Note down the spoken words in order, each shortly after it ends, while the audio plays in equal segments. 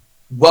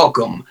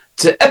Welcome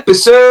to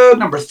episode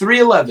number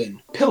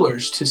 311,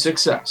 Pillars to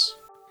Success.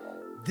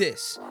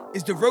 This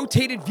is the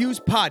Rotated Views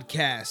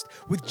podcast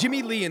with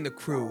Jimmy Lee and the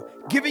crew,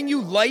 giving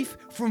you life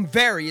from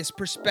various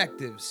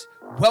perspectives.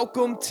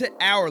 Welcome to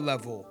our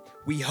level.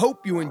 We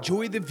hope you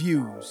enjoy the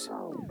views.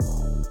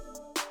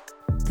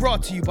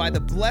 Brought to you by the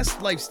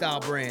Blessed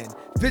Lifestyle brand.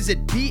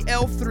 Visit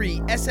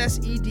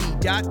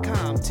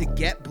BL3SSED.com to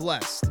get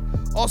blessed.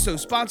 Also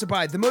sponsored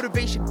by The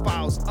Motivation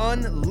Files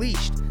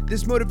Unleashed.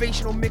 This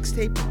motivational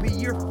mixtape will be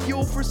your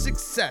fuel for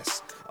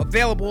success.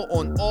 Available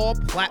on all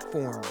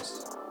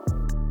platforms.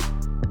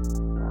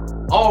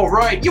 All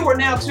right, you are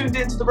now tuned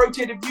into the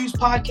Rotated Views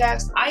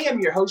podcast. I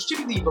am your host,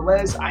 Jimmy Lee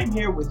Velez. I'm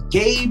here with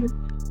Gabe,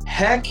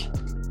 Heck,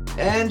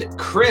 and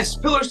Chris.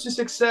 Pillars to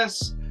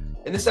Success.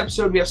 In this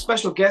episode, we have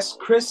special guest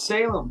Chris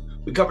Salem.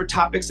 We cover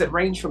topics that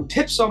range from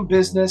tips on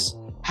business,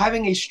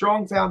 having a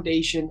strong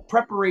foundation,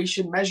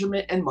 preparation,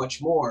 measurement, and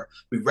much more.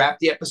 We wrap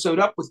the episode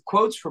up with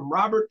quotes from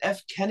Robert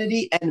F.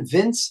 Kennedy and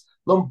Vince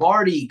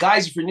Lombardi.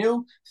 Guys, if you're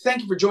new,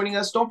 thank you for joining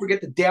us. Don't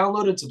forget to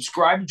download and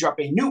subscribe. We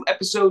drop a new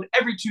episode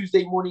every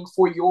Tuesday morning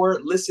for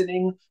your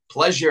listening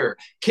pleasure.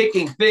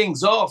 Kicking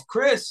things off,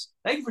 Chris,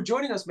 thank you for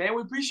joining us, man.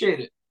 We appreciate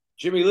it.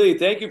 Jimmy Lee,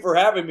 thank you for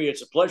having me.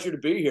 It's a pleasure to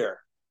be here.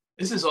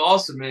 This is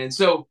awesome, man.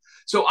 So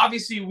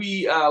obviously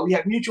we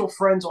have mutual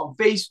friends on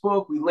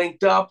Facebook. We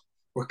linked up.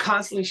 We're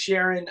constantly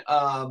sharing,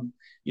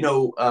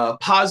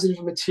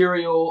 positive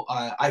material.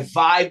 I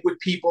vibe with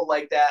people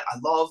like that. I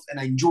love and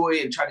I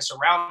enjoy and try to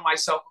surround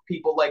myself with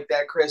people like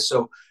that, Chris.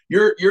 So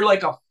you're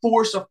like a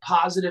force of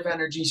positive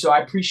energy. So I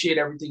appreciate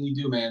everything you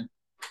do, man.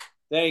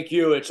 Thank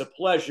you. It's a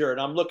pleasure.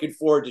 And I'm looking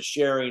forward to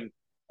sharing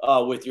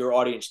with your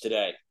audience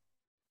today.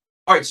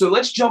 All right, so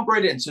let's jump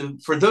right in. So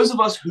for those of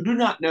us who do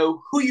not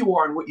know who you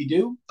are and what you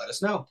do, let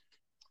us know.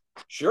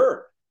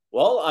 Sure.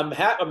 Well, I'm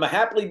a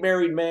happily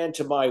married man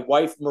to my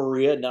wife,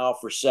 Maria, now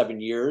for 7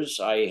 years.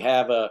 I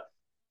have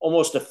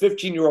almost a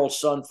 15-year-old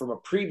son from a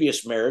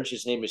previous marriage.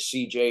 His name is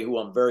CJ, who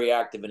I'm very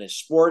active in his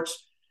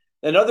sports.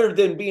 And other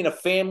than being a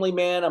family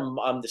man,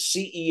 I'm the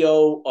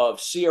CEO of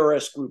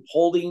CRS Group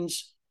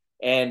Holdings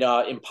and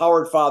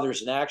Empowered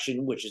Fathers in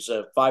Action, which is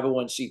a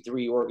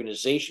 501c3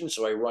 organization.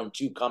 So I run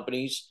two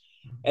companies.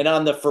 And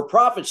on the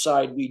for-profit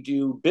side, we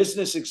do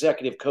business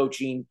executive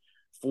coaching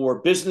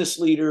for business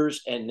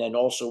leaders and then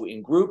also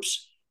in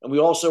groups. And we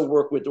also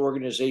work with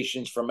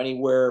organizations from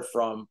anywhere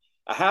from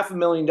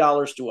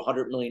 $500,000 to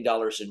 $100 million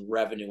in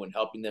revenue and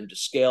helping them to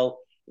scale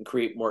and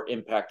create more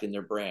impact in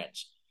their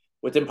brands.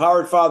 With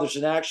Empowered Fathers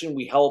in Action,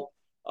 we help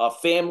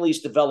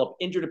families develop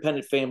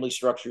interdependent family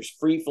structures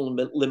free from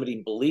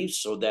limiting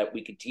beliefs so that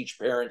we can teach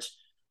parents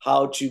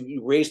how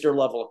to raise their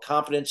level of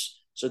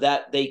confidence so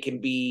that they can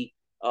be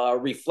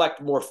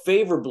reflect more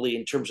favorably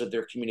in terms of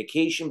their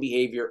communication,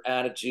 behavior,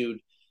 attitude,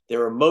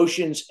 their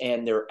emotions,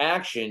 and their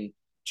action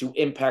to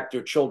impact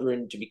their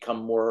children to become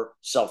more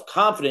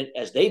self-confident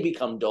as they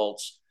become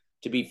adults,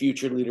 to be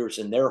future leaders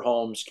in their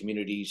homes,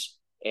 communities,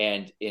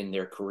 and in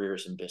their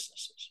careers and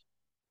businesses.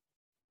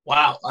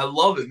 Wow, I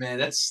love it, man.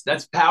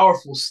 That's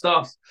powerful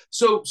stuff.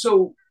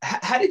 So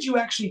how did you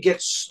actually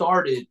get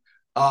started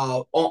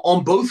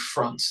on both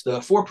fronts,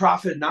 the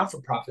for-profit and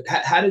not-for-profit?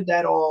 How did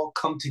that all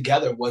come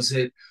together? Was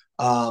it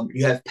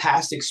you have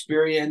past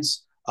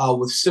experience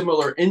with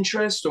similar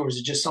interests, or is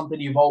it just something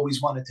you've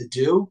always wanted to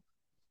do?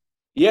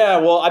 Yeah,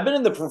 well, I've been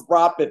in the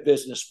for-profit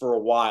business for a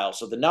while.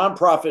 So the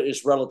nonprofit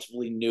is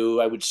relatively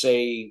new. I would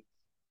say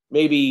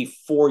maybe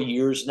 4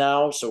 years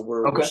now. So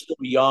we're still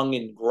young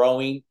and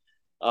growing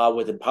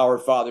with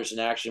Empowered Fathers in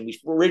Action. We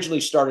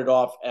originally started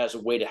off as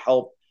a way to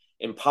help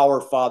empower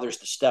fathers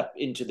to step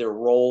into their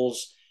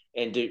roles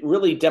and to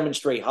really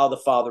demonstrate how the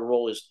father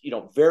role is,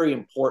 very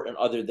important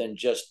other than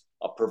just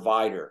a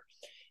provider.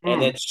 And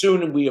then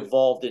soon we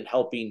evolved in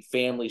helping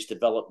families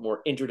develop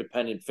more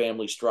interdependent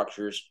family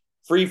structures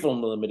free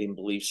from limiting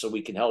beliefs so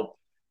we can help,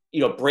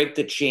 break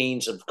the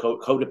chains of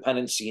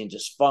codependency and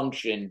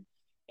dysfunction.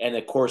 And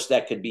of course,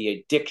 that could be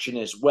addiction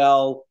as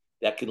well.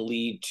 That could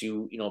lead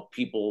to,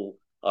 people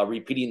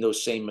repeating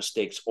those same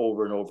mistakes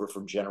over and over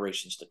from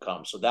generations to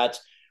come. So that's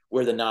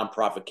where the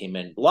nonprofit came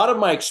in. A lot of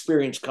my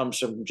experience comes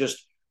from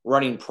just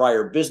running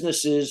prior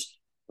businesses,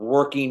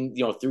 working,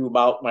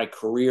 throughout my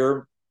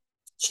career.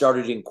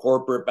 Started in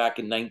corporate back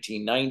in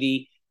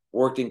 1990,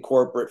 worked in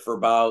corporate for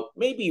about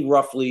maybe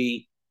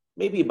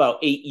about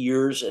 8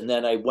 years. And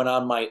then I went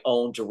on my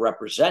own to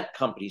represent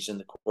companies in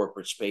the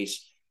corporate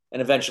space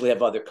and eventually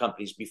have other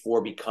companies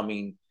before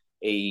becoming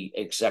a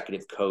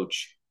executive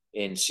coach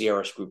in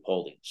CRS Group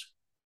Holdings.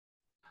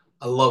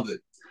 I love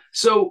it.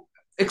 So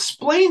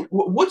explain,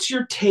 what's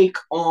your take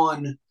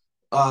on,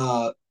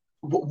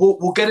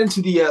 we'll get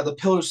into the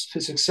pillars to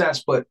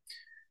success, but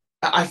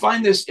I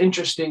find this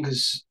interesting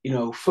because,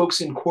 folks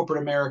in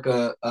corporate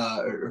America,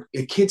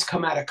 kids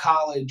come out of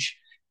college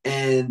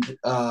and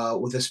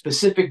with a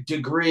specific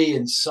degree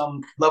and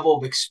some level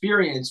of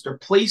experience, they're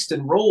placed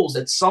in roles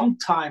that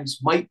sometimes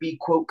might be,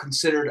 quote,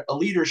 considered a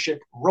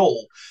leadership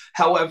role.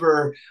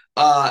 However,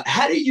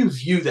 how do you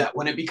view that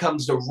when it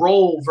becomes the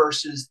role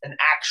versus an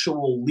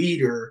actual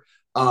leader?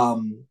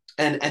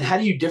 And how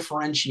do you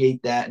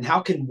differentiate that? And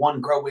how can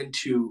one grow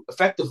into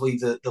effectively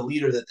the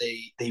leader that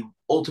they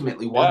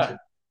ultimately want to?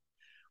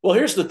 Well,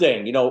 here's the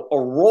thing, a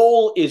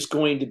role is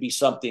going to be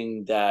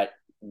something that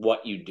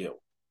what you do.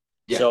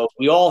 Yeah. So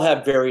we all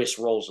have various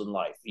roles in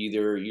life.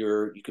 Either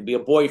you could be a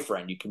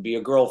boyfriend, you can be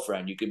a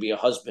girlfriend, you could be a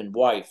husband,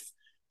 wife,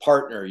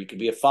 partner, you could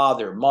be a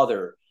father,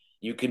 mother.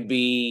 You could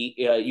be,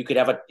 you could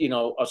have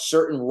a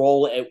certain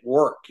role at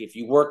work if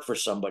you work for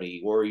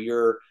somebody, or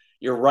you're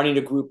running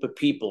a group of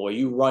people, or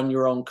you run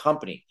your own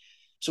company.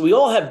 So we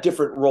all have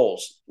different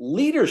roles.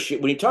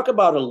 Leadership, when you talk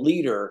about a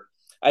leader,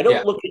 I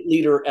don't look at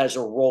leader as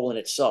a role in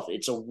itself.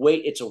 It's a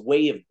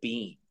way of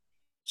being.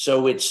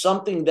 So it's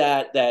something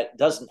that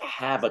doesn't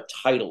have a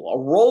title. A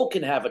role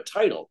can have a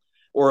title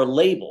or a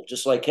label,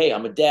 just like, hey,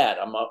 I'm a dad,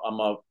 I'm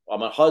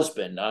a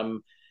husband,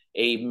 I'm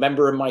a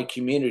member of my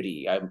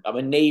community, I'm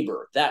a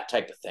neighbor, that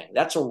type of thing.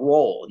 That's a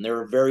role, and there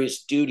are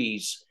various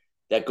duties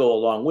that go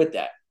along with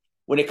that.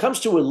 When it comes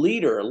to a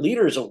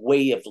leader is a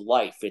way of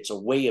life. It's a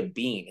way of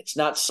being. It's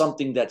not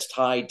something that's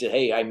tied to,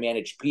 hey, I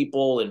manage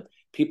people and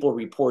people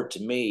report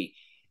to me.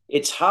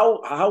 It's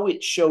how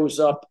it shows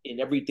up in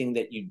everything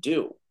that you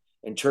do,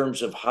 in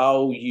terms of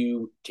how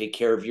you take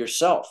care of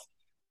yourself,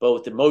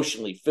 both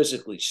emotionally,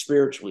 physically,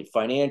 spiritually,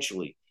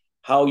 financially,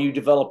 how you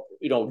develop,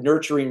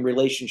 nurturing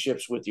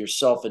relationships with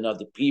yourself and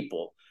other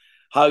people,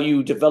 how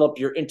you develop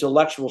your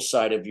intellectual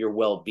side of your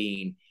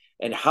well-being,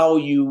 and how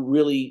you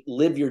really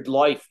live your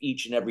life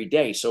each and every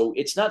day. So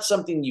it's not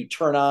something you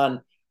turn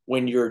on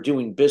when you're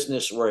doing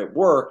business or at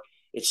work.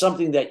 It's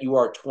something that you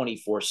are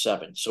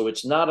 24/7. So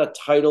it's not a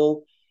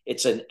title.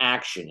 It's an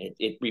action.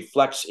 It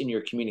reflects in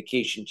your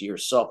communication to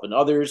yourself and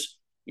others,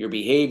 your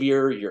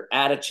behavior, your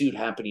attitude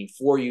happening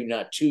for you,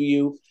 not to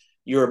you,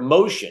 your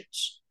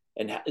emotions,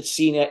 and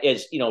seeing it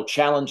as,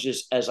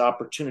 challenges as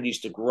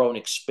opportunities to grow and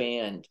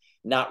expand,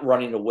 not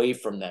running away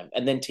from them,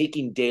 and then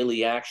taking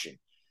daily action.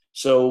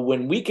 So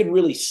when we can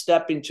really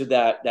step into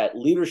that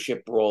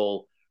leadership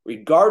role,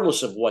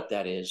 regardless of what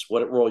that is,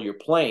 what role you're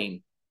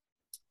playing,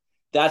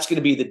 that's going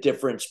to be the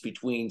difference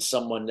between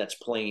someone that's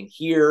playing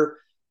here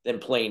than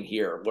playing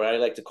here, what I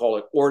like to call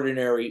it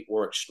ordinary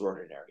or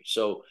extraordinary.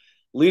 So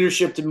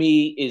leadership to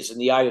me is in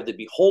the eye of the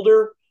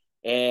beholder,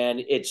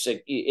 and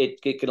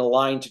it can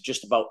align to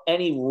just about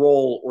any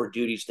role or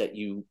duties that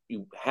you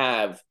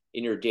have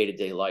in your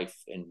day-to-day life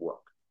and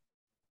work.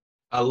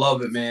 I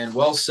love it, man.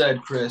 Well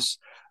said, Chris.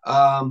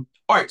 All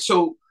right,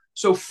 so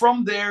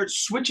from there,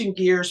 switching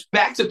gears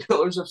back to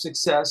pillars of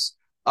success.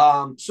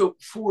 So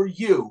for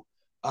you,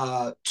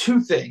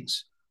 two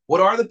things. What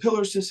are the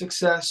pillars to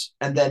success?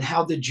 And then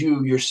how did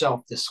you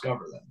yourself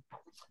discover them?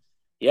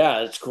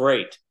 Yeah, that's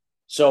great.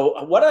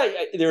 So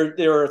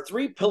there are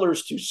three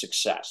pillars to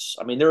success.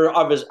 I mean, there are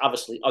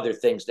obviously other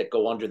things that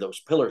go under those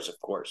pillars, of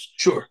course.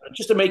 Sure.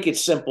 Just to make it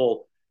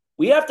simple,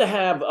 we have to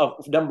have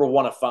number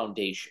one, a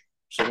foundation.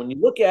 So when you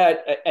look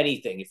at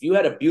anything, if you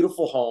had a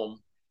beautiful home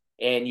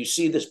and you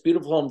see this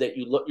beautiful home that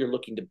you're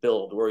looking to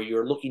build, or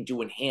you're looking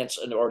to enhance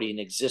an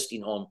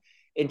existing home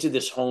into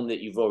this home that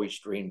you've always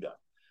dreamed of,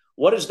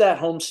 what does that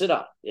home sit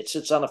on? It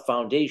sits on a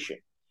foundation.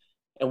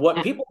 And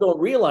what people don't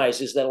realize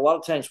is that a lot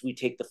of times we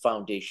take the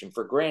foundation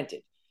for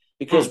granted,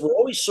 because we're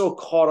always so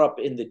caught up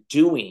in the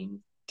doing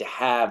to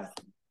have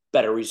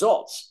better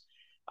results.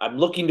 I'm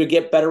looking to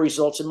get better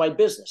results in my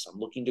business. I'm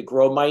looking to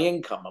grow my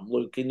income. I'm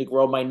looking to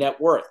grow my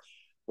net worth.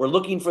 We're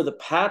looking for the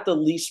path of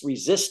least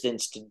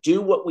resistance to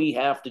do what we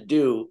have to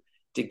do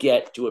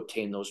to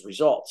obtain those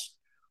results.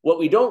 What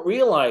we don't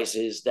realize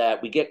is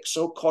that we get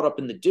so caught up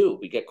in the do.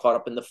 We get caught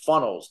up in the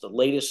funnels, the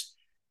latest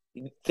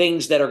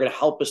things that are going to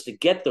help us to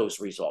get those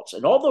results.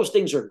 And all those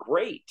things are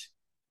great,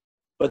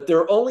 but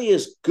they're only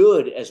as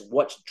good as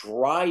what's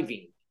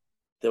driving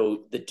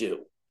the do.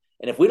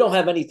 And if we don't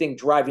have anything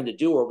driving the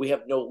do, or we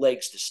have no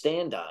legs to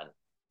stand on,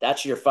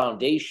 that's your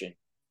foundation,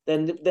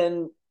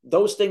 then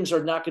those things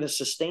are not going to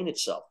sustain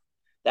itself.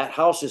 That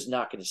house is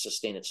not going to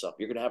sustain itself.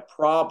 You're going to have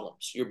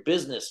problems. Your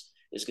business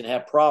is going to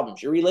have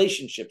problems. Your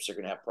relationships are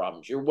going to have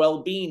problems. Your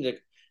well-being,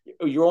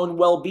 your own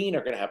well-being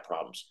are going to have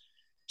problems.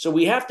 So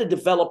we have to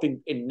develop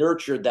and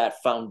nurture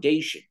that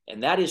foundation.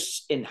 And that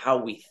is in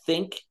how we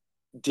think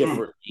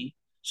differently,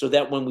 so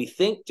that when we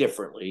think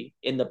differently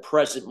in the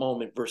present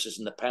moment versus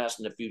in the past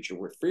and the future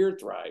where fear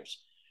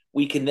thrives,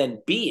 we can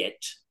then be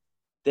it.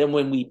 Then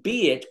when we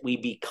be it, we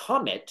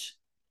become it.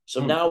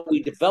 So now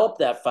we develop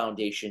that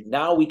foundation.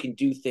 Now we can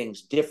do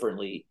things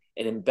differently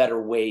and in better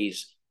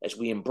ways as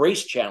we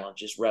embrace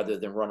challenges rather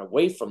than run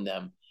away from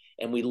them.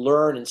 And we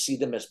learn and see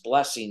them as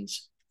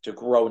blessings to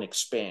grow and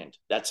expand.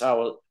 That's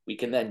how we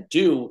can then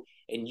do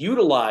and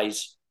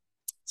utilize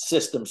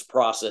systems,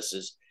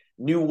 processes,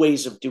 new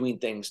ways of doing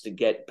things to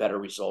get better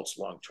results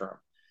long term.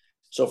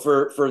 So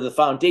for the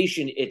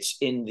foundation, it's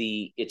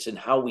in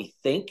how we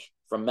think,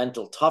 from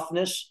mental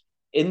toughness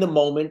in the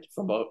moment,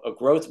 from a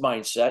growth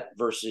mindset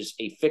versus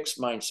a fixed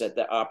mindset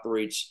that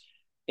operates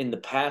in the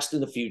past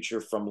and the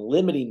future, from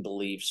limiting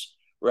beliefs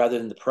rather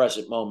than the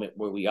present moment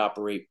where we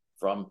operate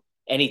from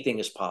anything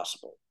is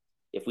possible.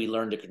 If we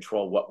learn to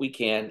control what we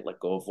can, let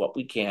go of what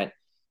we can't,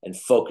 and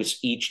focus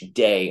each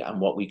day on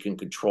what we can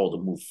control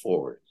to move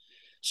forward.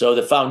 So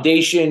the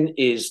foundation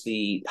is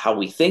how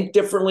we think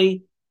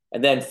differently.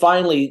 And then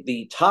finally,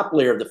 the top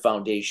layer of the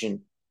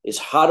foundation is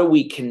how do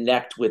we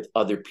connect with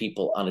other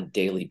people on a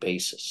daily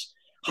basis?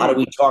 How do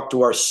we talk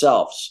to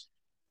ourselves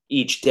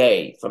each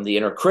day, from the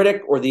inner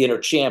critic or the inner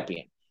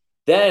champion?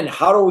 Then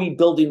how are we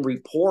building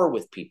rapport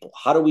with people?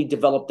 How do we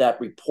develop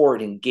that rapport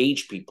and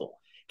engage people,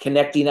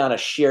 connecting on a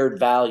shared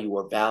value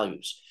or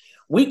values?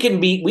 We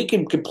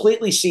can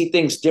completely see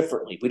things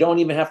differently. We don't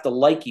even have to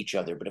like each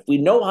other. But if we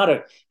know how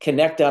to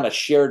connect on a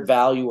shared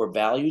value or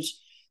values,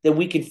 then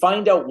we can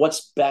find out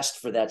what's best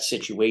for that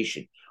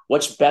situation,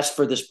 what's best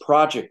for this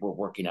project we're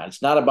working on.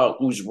 It's not about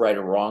who's right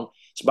or wrong.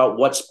 It's about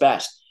what's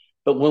best.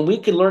 But when we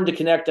can learn to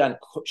connect on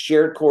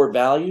shared core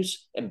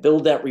values and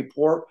build that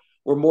rapport,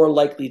 we're more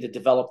likely to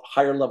develop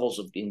higher levels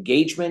of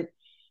engagement,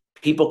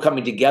 people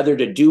coming together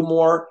to do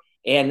more,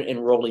 and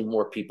enrolling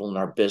more people in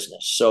our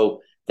business.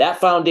 So that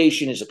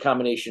foundation is a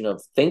combination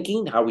of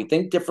thinking, how we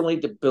think differently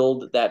to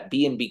build that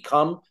be and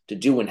become, to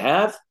do and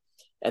have.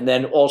 And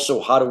then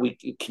also, how do we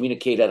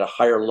communicate at a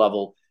higher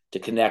level to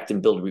connect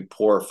and build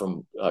rapport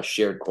from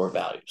shared core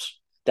values?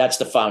 That's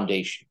the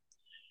foundation.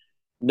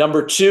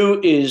 Number two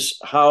is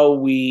how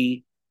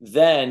we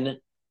then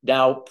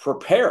now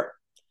prepare.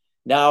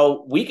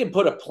 Now, we can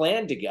put a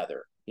plan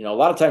together. A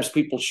lot of times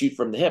people shoot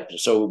from the hip.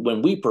 So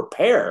when we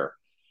prepare,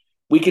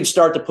 we can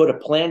start to put a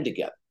plan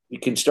together. We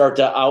can start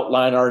to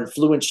outline our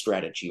influence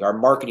strategy, our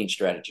marketing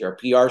strategy, our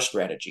PR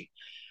strategy.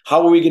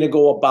 How are we going to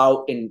go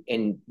about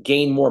and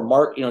gain more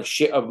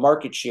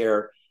market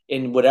share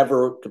in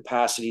whatever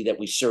capacity that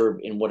we serve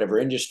in whatever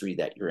industry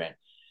that you're in?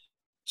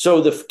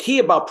 So the key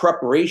about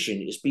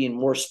preparation is being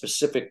more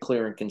specific,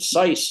 clear, and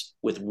concise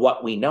with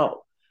what we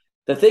know.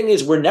 The thing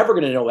is, we're never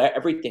going to know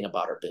everything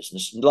about our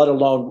business, let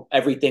alone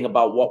everything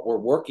about what we're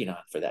working on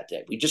for that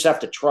day. We just have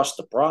to trust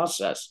the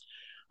process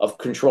of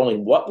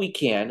controlling what we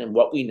can and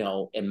what we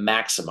know and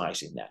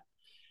maximizing that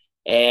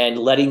and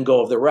letting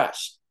go of the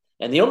rest.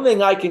 And the only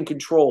thing I can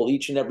control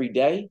each and every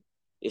day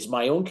is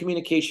my own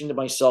communication to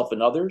myself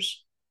and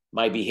others,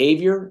 my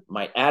behavior,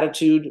 my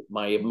attitude,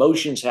 my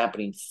emotions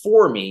happening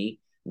for me,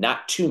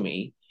 not to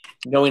me,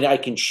 knowing I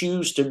can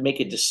choose to make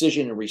a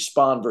decision and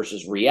respond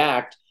versus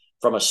react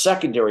from a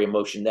secondary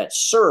emotion that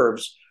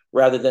serves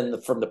rather than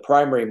from the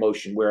primary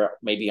emotion where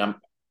maybe I'm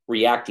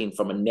reacting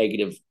from a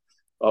negative,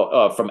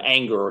 from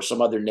anger or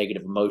some other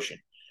negative emotion.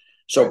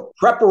 So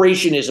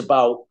preparation is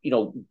about,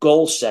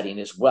 goal setting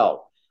as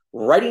well.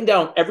 Writing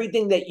down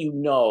everything that you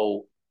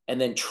know and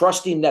then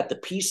trusting that the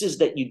pieces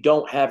that you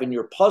don't have in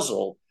your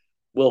puzzle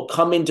will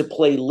come into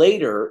play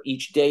later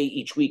each day,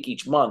 each week,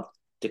 each month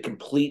to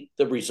complete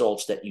the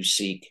results that you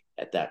seek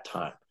at that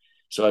time.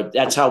 So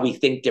that's how we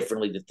think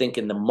differently, to think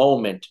in the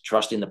moment,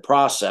 trusting the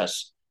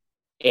process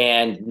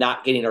and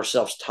not getting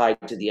ourselves tied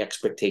to the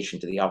expectation,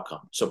 to the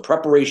outcome. So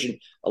preparation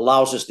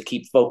allows us to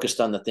keep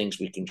focused on the things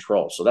we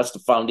control. So that's the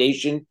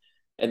foundation,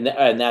 and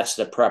that's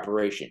the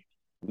preparation.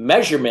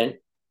 Measurement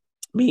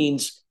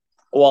means,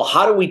 well,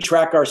 how do we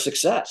track our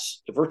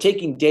success? If we're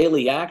taking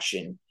daily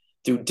action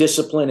through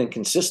discipline and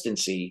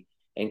consistency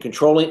and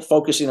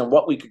focusing on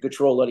what we can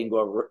control, letting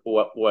go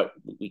of what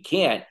we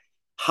can't,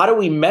 how do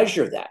we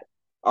measure that?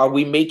 Are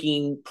we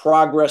making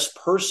progress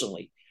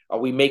personally? Are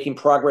we making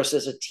progress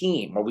as a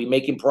team? Are we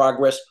making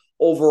progress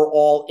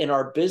overall in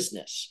our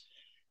business?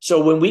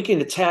 So when we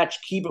can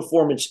attach key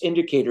performance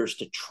indicators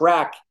to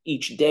track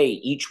each day,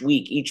 each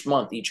week, each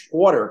month, each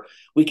quarter,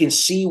 we can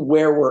see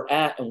where we're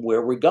at and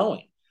where we're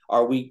going.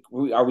 Are we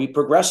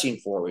progressing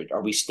forward?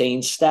 Are we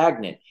staying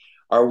stagnant?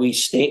 Are we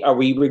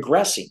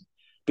regressing?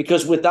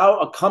 Because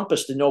without a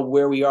compass to know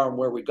where we are and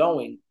where we're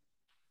going,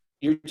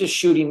 you're just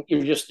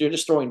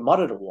throwing mud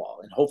at a wall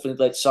and hopefully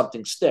that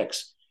something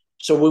sticks.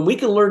 So when we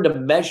can learn to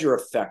measure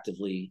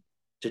effectively,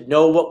 to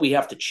know what we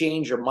have to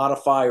change or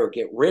modify or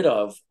get rid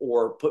of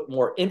or put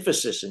more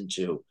emphasis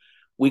into,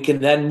 we can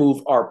then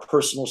move our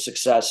personal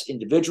success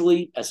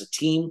individually, as a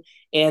team,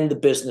 and the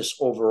business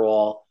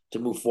overall to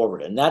move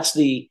forward. And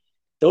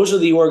those are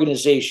the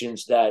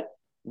organizations that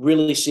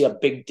really see a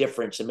big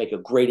difference and make a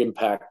great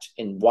impact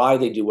in why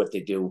they do what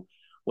they do,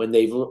 when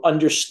they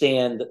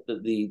understand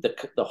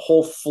the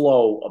whole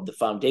flow of the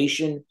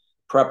foundation,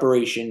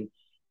 preparation,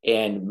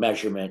 and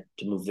measurement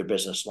to move their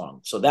business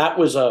along. So that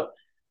was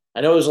I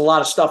know there's a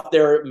lot of stuff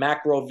there,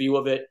 macro view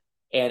of it.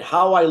 And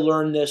how I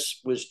learned this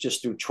was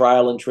just through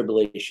trial and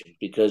tribulation,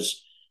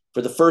 because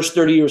for the first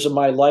 30 years of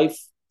my life,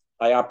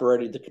 I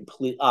operated the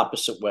complete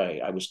opposite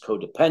way. I was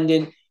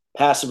codependent,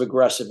 passive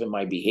aggressive in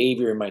my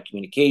behavior and my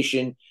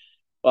communication,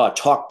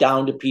 talked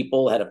down to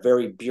people, had a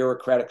very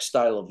bureaucratic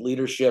style of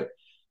leadership.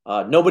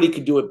 Nobody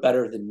could do it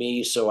better than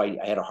me, so I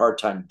had a hard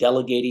time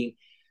delegating.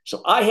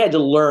 So I had to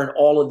learn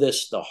all of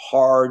this the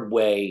hard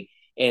way,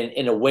 and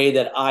in a way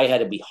that I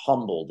had to be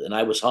humbled, and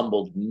I was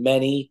humbled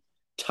many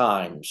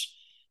times.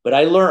 But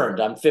I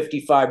learned. I'm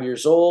 55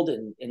 years old,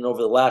 and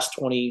over the last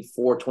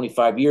 24,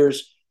 25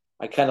 years,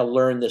 I kind of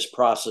learned this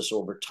process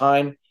over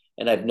time,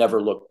 and I've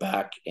never looked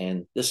back.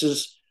 And this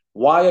is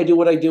why I do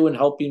what I do in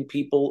helping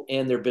people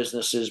and their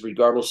businesses,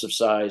 regardless of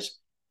size,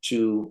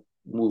 to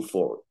move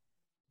forward.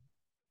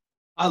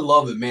 I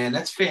love it, man.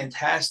 That's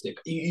fantastic.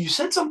 You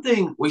said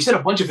something, well, you said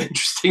a bunch of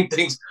interesting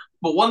things,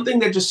 but one thing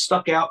that just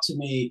stuck out to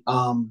me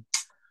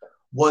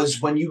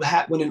was when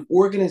an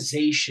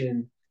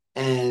organization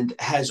and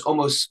has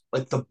almost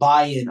like the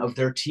buy-in of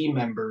their team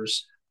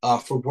members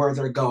for where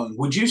they're going.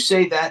 Would you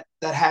say that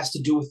that has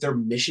to do with their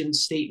mission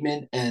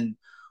statement? And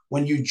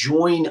when you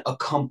join a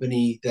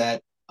company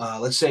that,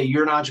 let's say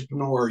you're an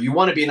entrepreneur, you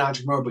want to be an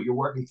entrepreneur, but you're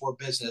working for a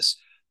business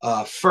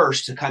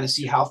first to kind of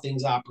see how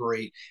things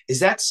operate. Is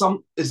that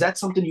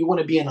something you want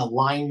to be in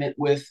alignment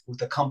with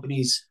the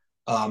company's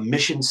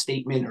mission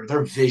statement or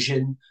their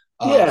vision?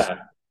 Yeah.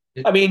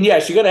 I mean,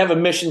 yes, you got to have a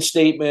mission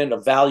statement, a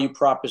value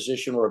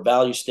proposition, or a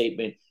value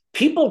statement.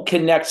 People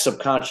connect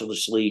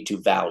subconsciously to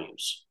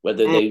values,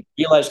 whether they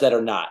realize that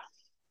or not.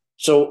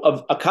 So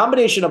a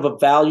combination of a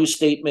value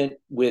statement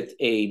with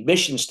a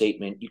mission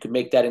statement, you can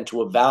make that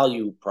into a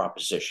value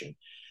proposition.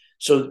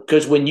 So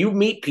because when you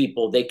meet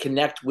people, they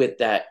connect with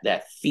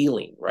that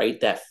feeling, right?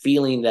 That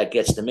feeling that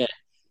gets them in.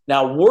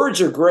 Now,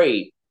 words are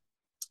great,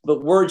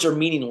 but words are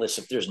meaningless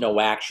if there's no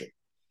action.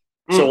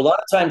 So a lot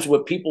of times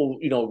what people,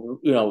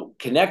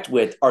 connect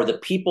with are the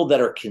people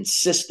that are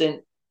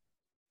consistent,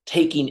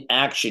 taking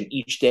action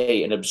each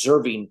day and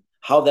observing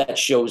how that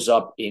shows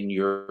up in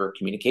your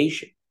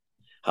communication,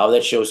 how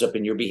that shows up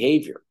in your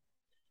behavior,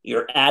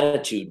 your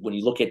attitude when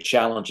you look at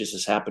challenges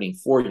as happening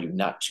for you,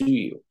 not to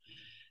you,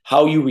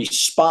 how you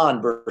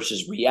respond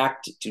versus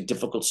react to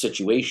difficult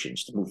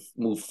situations to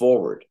move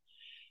forward,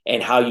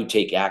 and how you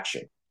take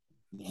action.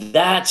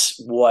 That's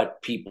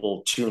what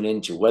people tune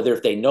into, whether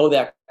if they know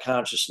that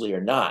consciously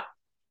or not.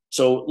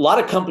 So a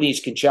lot of companies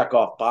can check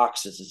off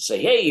boxes and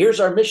say, hey, here's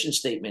our mission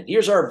statement.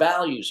 Here's our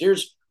values.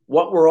 Here's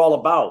what we're all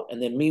about.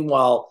 And then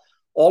meanwhile,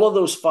 all of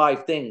those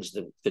 5 things,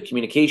 the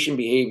communication,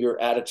 behavior,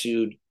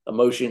 attitude,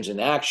 emotions, and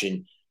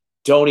action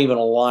don't even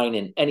align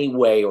in any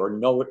way or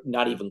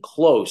not even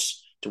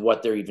close to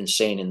what they're even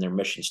saying in their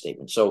mission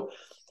statement. So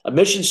a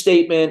mission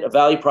statement, a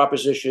value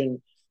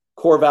proposition,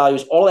 core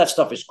values, all that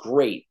stuff is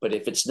great. But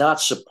if it's not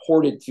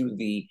supported through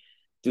the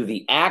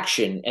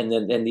action, and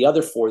then the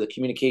other 4, the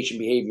communication,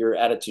 behavior,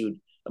 attitude,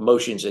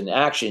 emotions, and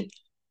action,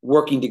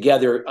 working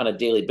together on a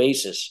daily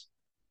basis,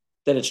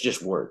 then it's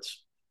just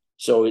words.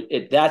 So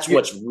that's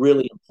what's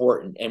really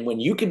important. And when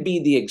you can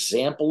be the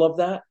example of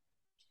that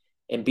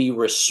and be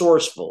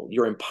resourceful,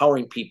 you're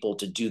empowering people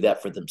to do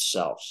that for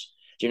themselves.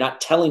 You're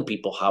not telling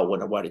people how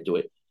and why to do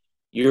it.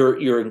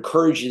 You're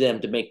encouraging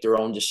them to make their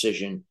own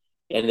decision.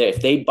 And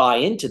if they buy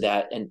into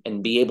that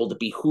and be able to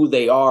be who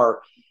they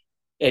are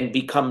and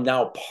become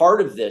now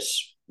part of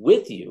this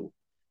with you,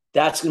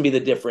 that's going to be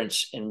the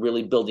difference in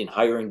really building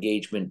higher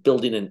engagement,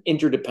 building an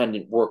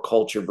interdependent work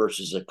culture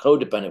versus a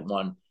codependent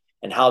one,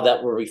 and how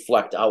that will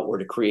reflect outward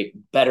to create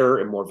better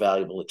and more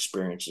valuable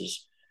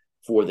experiences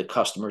for the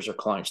customers or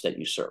clients that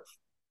you serve.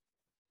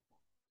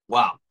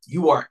 Wow,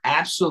 you are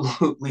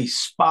absolutely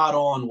spot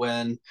on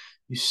when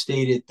you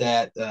stated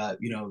that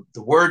the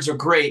words are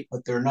great,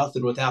 but they're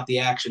nothing without the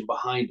action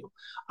behind them.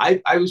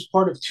 I was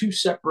part of 2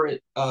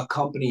 separate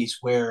companies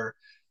where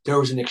there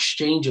was an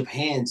exchange of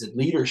hands in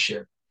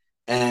leadership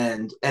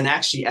and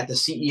actually at the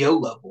CEO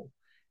level.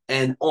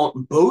 And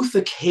on both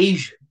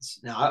occasions,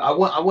 now I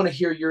want to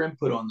hear your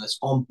input on this.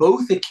 On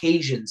both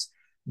occasions,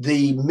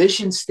 the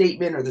mission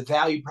statement or the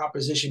value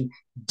proposition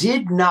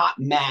did not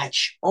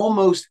match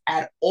almost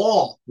at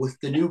all with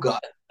the new guy.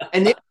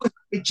 And it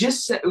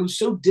was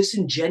so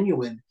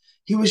disingenuous.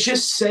 He was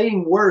just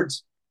saying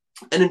words.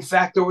 And in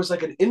fact, there was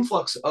like an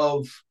influx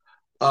of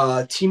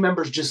team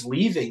members just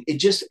leaving.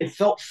 It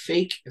felt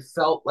fake. It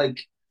felt like,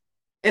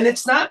 and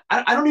it's not,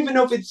 I don't even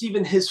know if it's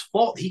even his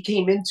fault. He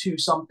came into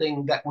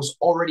something that was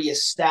already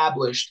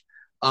established.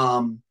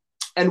 And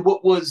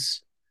what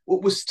was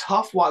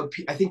tough, why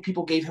I think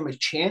people gave him a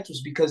chance,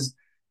 was because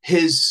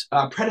his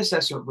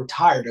predecessor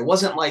retired. It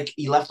wasn't like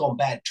he left on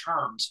bad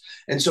terms.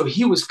 And so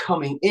he was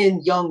coming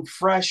in young,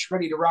 fresh,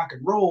 ready to rock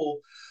and roll.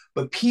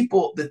 But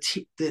people,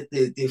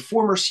 the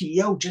former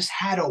CEO just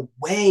had a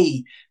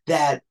way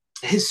that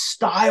his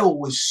style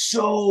was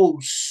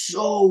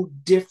so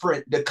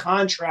different. The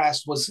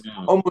contrast was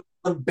almost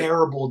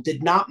unbearable,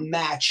 did not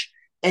match.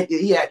 And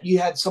yet you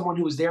had someone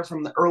who was there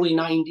from the early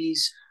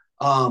 90s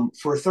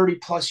for 30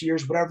 plus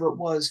years, whatever it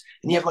was.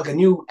 And you have like a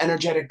new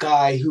energetic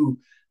guy who,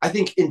 I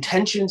think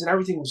intentions and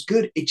everything was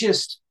good. It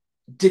just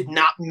did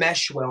not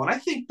mesh well. And I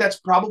think that's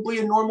probably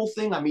a normal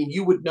thing. I mean,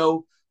 you would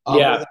know.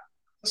 Yeah.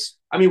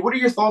 I mean, what are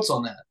your thoughts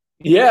on that?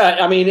 Yeah,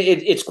 I mean,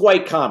 it's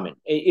quite common.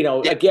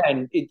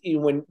 Again,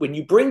 when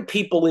you bring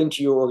people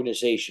into your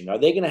organization, are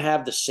they going to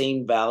have the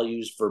same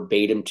values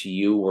verbatim to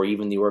you or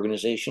even the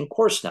organization? Of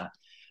course not.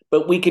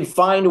 But we can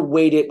find a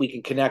way that we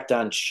can connect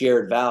on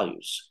shared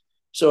values.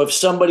 So if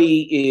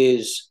somebody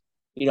is,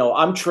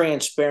 I'm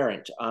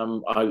transparent,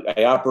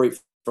 I operate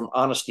from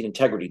honesty and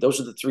integrity. Those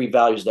are the 3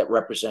 values that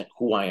represent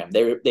who I am.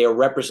 They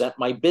represent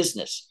my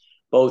business,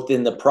 both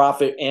in the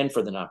profit and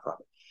for the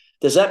nonprofit.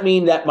 Does that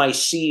mean that my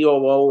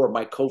COO or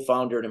my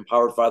co-founder at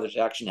Empowered Fathers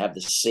Action have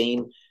the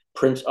same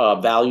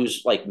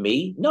values like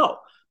me? No,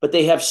 but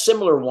they have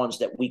similar ones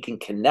that we can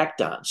connect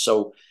on.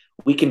 So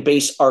we can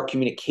base our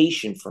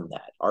communication from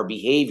that, our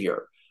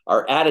behavior,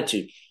 our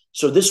attitude.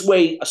 So this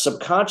way,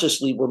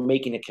 subconsciously, we're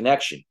making a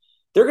connection.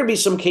 There are going to be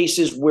some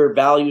cases where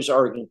values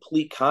are in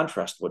complete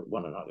contrast with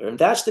one another. And if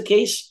that's the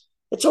case,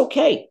 it's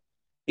okay,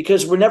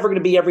 because we're never going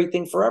to be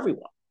everything for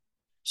everyone.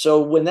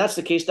 So when that's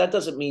the case, that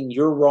doesn't mean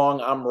you're wrong,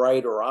 I'm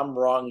right, or I'm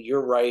wrong,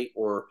 you're right,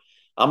 or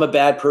I'm a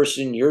bad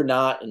person, you're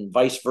not, and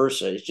vice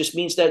versa. It just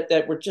means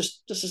that we're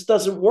just, this just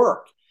doesn't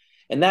work.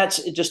 And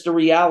that's just a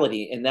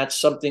reality. And that's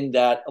something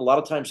that a lot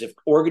of times, if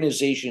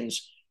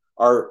organizations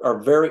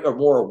are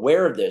more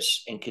aware of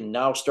this and can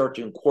now start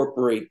to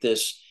incorporate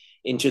this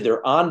into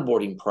their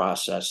onboarding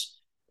process,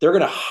 they're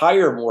going to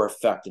hire more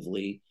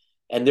effectively,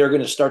 and they're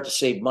going to start to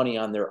save money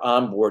on their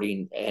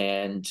onboarding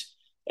and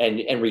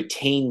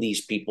retain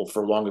these people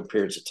for longer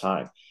periods of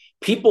time.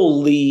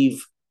 People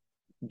leave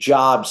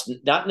jobs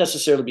not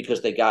necessarily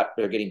because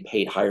they're getting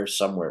paid higher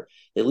somewhere.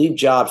 They leave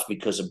jobs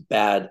because of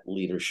bad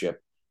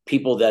leadership,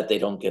 people that they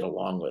don't get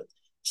along with.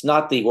 It's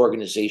not the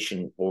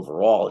organization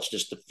overall. It's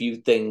just a few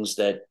things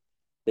that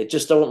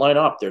just don't line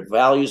up. Their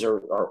values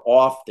are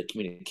off. Their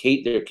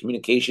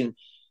communication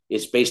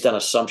is based on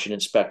assumption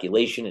and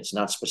speculation. It's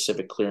not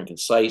specific, clear, and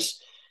concise.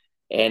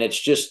 And it's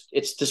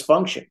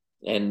dysfunction.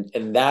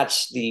 And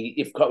that's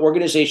if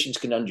organizations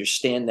can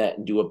understand that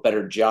and do a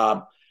better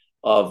job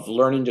of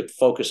learning to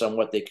focus on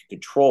what they can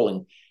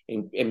control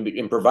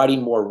and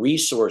providing more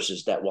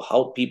resources that will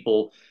help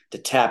people to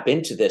tap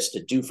into this,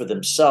 to do for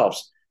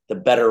themselves, the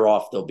better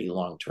off they'll be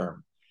long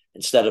term.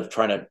 Instead of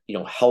trying to,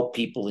 help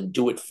people and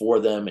do it for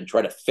them and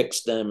try to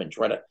fix them and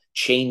try to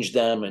change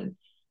them and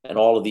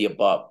all of the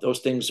above. Those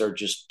things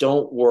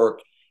don't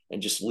work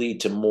and just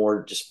lead to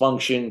more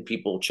dysfunction,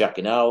 people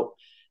checking out,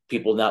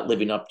 people not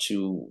living up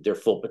to their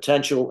full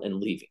potential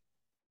and leaving.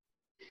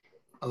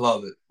 I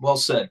love it. Well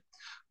said.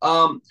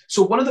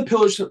 So one of the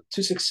pillars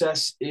to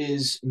success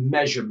is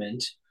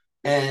measurement.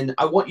 And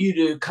I want you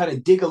to kind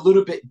of dig a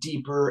little bit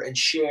deeper and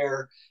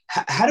share,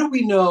 how do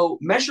we know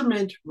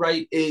measurement,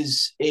 right,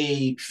 is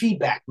a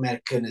feedback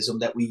mechanism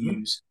that we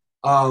use.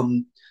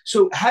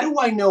 So how do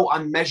I know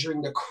I'm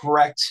measuring the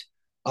correct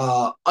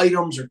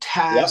items or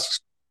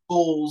tasks,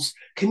 goals?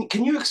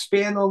 Can you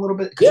expand a little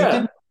bit? Because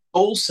you did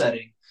goal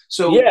setting.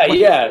 So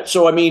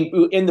So I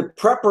mean, in the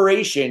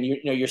preparation,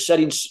 you're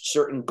setting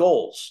certain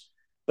goals.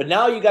 But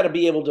now you got to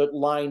be able to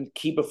align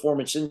key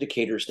performance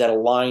indicators that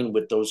align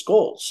with those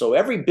goals. So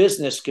every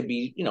business could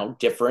be,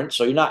 different.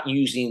 So you're not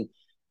using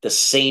the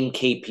same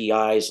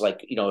KPIs.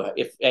 Like,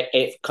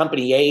 if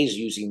company A is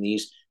using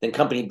these, then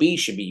company B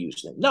should be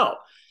using them. No,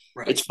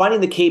 right. It's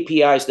finding the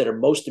KPIs that are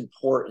most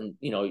important.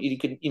 You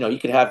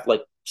could have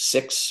like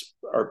 6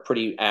 are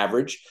pretty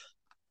average.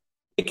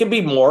 It can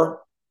be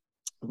more,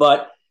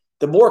 but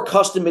the more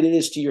custom it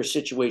is to your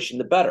situation,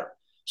 the better.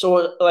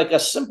 So like a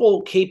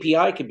simple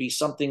KPI could be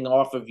something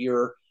off of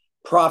your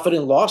profit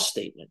and loss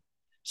statement.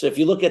 So if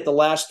you look at the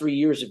last 3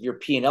 years of your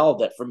P&L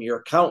that from your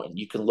accountant,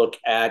 you can look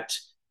at,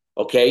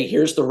 okay,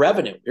 here's the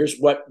revenue. Here's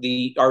what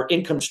our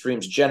income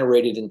streams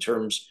generated in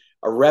terms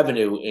of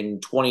revenue in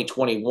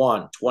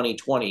 2021,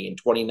 2020, and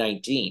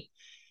 2019.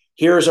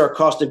 Here's our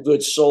cost of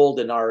goods sold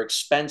and our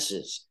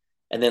expenses.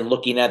 And then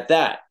looking at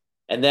that.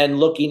 And then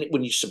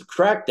when you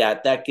subtract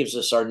that gives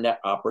us our net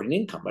operating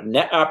income. A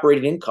net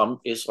operating income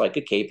is like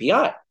a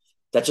KPI.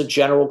 That's a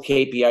general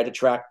KPI to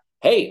track,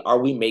 hey, are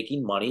we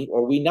making money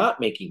or are we not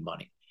making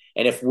money?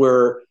 And if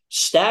we're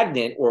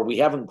stagnant or we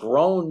haven't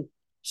grown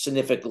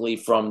significantly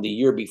from the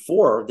year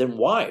before, then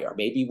why? Or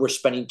maybe we're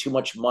spending too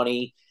much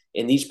money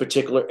in these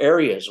particular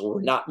areas, or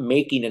we're not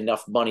making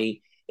enough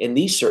money in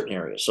these certain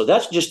areas. So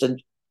that's just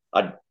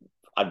a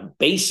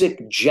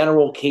basic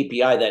general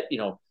KPI that,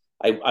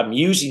 I'm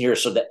using here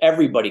so that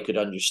everybody could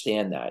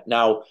understand that.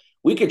 Now,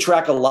 we could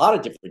track a lot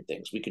of different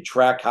things. We could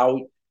track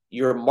how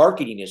your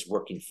marketing is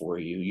working for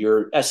you,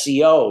 your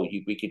SEO.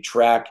 We could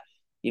track,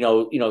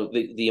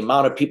 the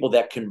amount of people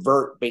that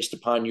convert based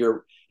upon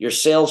your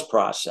sales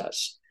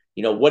process.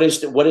 What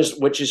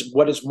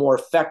is more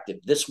effective,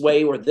 this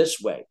way or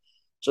this way.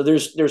 So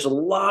there's a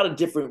lot of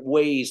different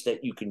ways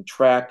that you can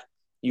track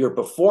your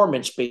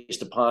performance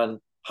based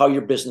upon how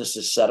your business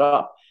is set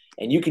up.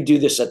 And you can do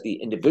this at the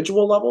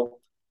individual level.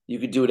 You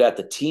could do it at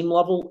the team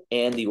level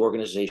and the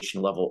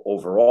organization level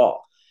overall.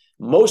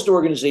 Most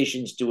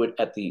organizations do it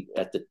at the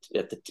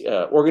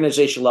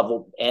organization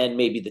level and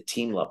maybe the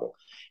team level.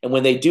 And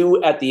when they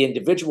do at the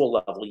individual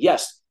level,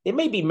 yes, they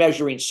may be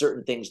measuring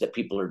certain things that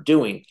people are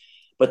doing,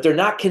 but they're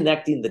not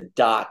connecting the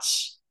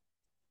dots,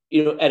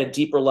 at a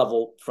deeper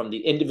level from the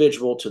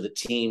individual to the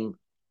team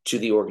to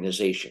the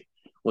organization.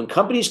 When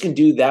companies can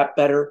do that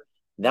better,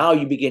 now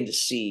you begin to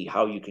see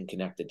how you can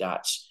connect the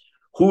dots.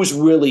 Who's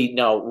really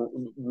now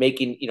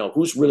making,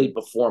 who's really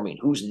performing,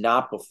 who's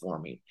not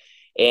performing.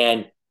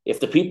 And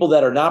if the people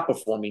that are not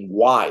performing,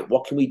 why?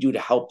 What can we do to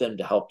help them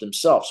to help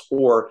themselves?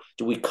 Or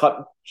do we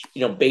cut,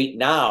 bait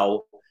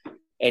now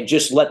and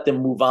just let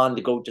them move on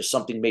to go to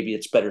something maybe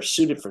that's better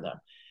suited for them?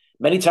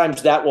 Many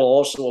times that will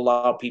also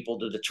allow people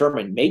to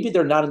determine maybe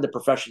they're not in the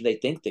profession they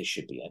think they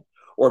should be in,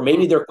 or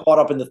maybe they're caught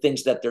up in the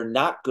things that they're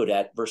not good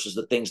at versus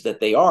the things that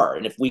they are.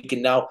 And if we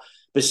can now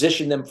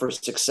position them for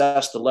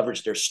success to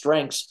leverage their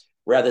strengths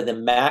rather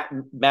than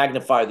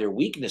magnify their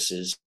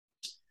weaknesses,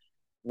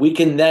 we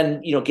can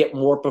then, get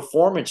more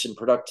performance and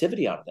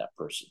productivity out of that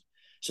person.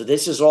 So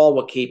this is all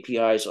what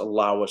KPIs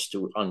allow us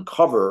to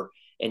uncover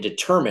and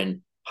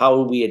determine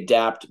how we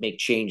adapt, make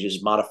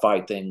changes,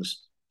 modify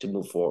things to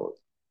move forward.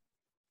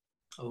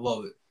 I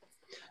love it.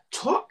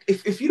 Talk,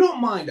 if you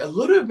don't mind, a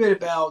little bit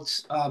about,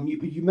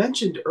 you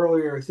mentioned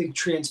earlier, I think,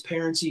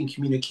 transparency and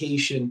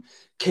communication.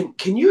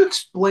 Can you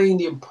explain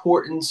the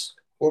importance,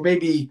 or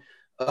maybe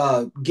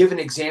give an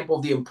example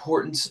of the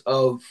importance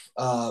of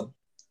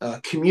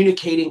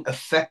communicating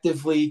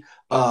effectively,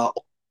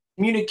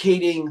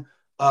 communicating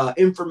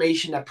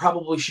information that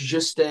probably should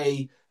just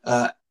stay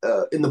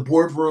in the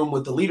boardroom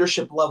with the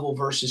leadership level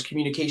versus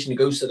communication that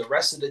goes to the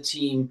rest of the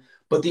team,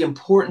 but the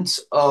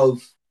importance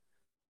of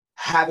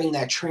having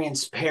that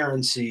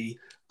transparency,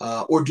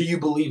 or do you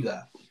believe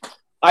that?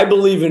 I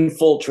believe in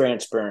full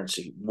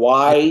transparency.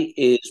 Why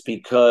is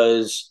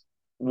because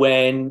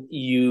when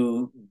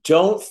you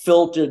don't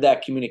filter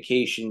that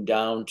communication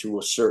down to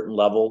a certain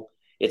level,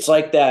 it's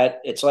like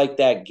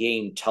that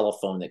game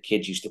Telephone that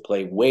kids used to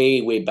play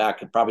way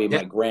back, probably in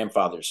my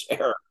grandfather's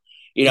era.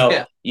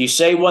 You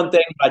say one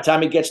thing, by the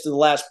time it gets to the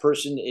last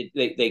person,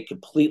 they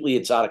completely,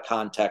 it's out of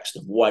context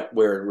of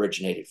where it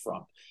originated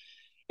from.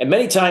 And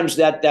many times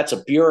that's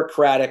a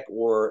bureaucratic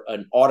or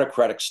an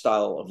autocratic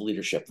style of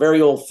leadership,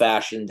 very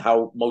old-fashioned,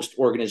 how most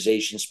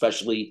organizations,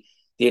 especially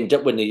when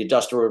the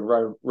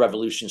Industrial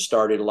Revolution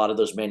started, a lot of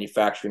those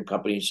manufacturing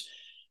companies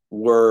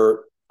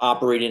were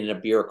operating in a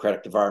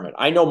bureaucratic environment.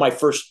 I know my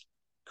first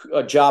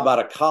job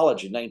out of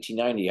college in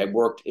 1990, I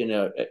worked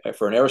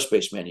for an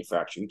aerospace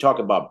manufacturer. You talk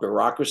about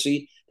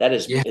bureaucracy, that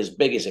is as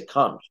big as it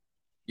comes.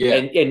 Yeah.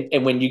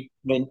 And when you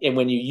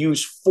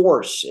use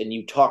force and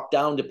you talk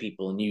down to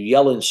people and you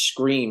yell and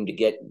scream to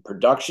get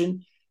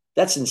production,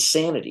 that's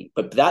insanity.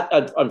 But that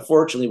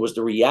unfortunately was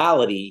the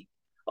reality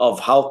of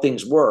how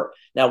things were.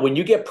 Now, when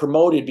you get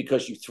promoted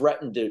because you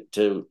threatened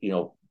to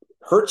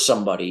hurt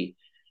somebody,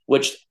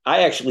 which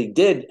I actually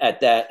did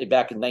back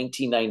in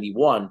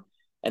 1991,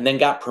 and then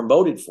got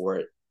promoted for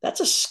it, that's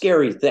a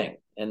scary thing.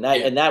 And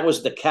that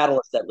was the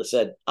catalyst that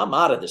said, I'm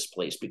out of this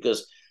place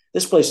because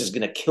this place is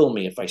going to kill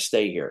me if I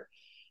stay here.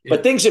 Yeah.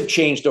 But things have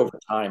changed over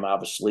time.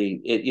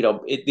 Obviously,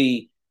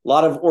 a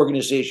lot of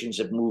organizations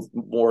have moved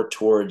more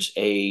towards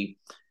a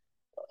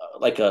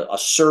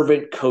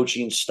servant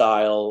coaching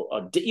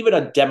style, even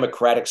a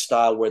democratic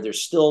style, where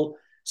there's still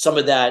some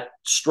of that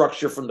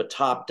structure from the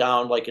top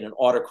down, like in an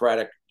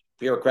autocratic,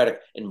 bureaucratic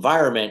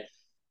environment.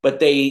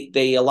 But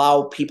they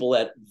allow people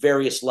at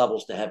various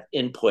levels to have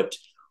input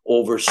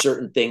over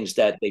certain things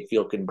that they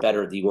feel can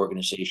better the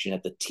organization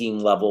at the team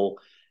level,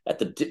 at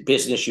the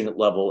business unit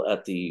level,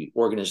 at the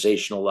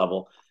organizational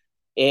level.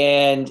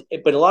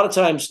 But a lot of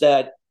times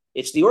that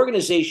it's the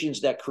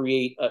organizations that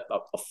create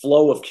a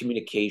flow of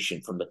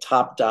communication from the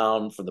top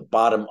down, from the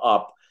bottom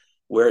up,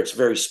 where it's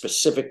very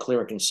specific,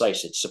 clear, and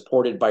concise. It's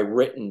supported by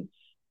written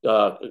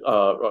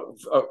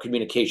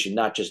communication,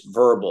 not just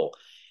verbal.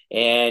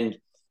 And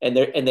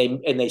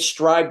they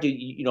strive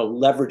to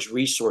leverage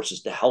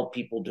resources to help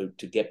people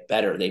to get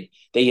better.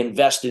 They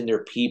invest in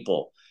their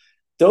people.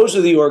 Those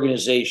are the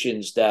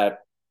organizations that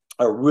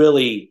are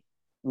really,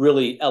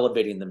 really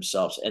elevating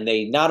themselves. And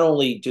they not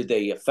only do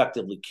they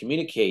effectively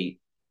communicate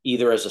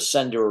either as a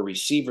sender or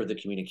receiver of the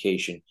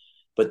communication,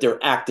 but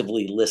they're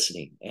actively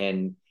listening.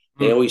 And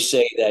they always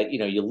say that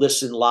you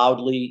listen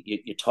loudly,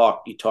 you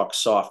talk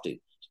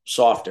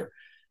softer.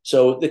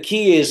 So the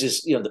key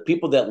is the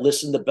people that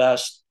listen the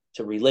best,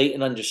 to relate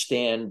and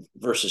understand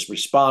versus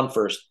respond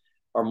first,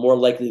 are more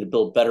likely to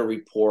build better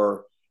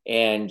rapport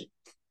and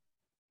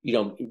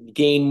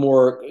gain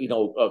more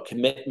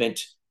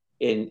commitment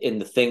in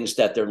the things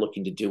that they're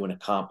looking to do and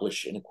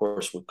accomplish, and of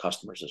course with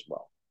customers as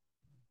well.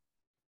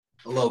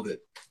 I love it.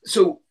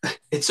 So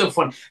it's so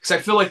fun because I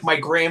feel like my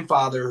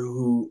grandfather,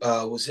 who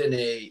was in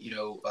a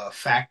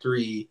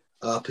factory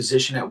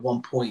position at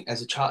one point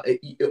as a child,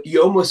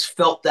 you almost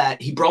felt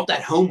that he brought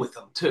that home with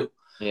him too.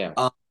 Yeah.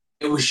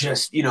 It was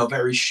just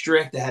very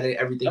strict.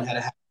 Everything had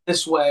to happen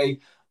this way,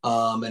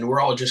 and we're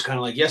all just kind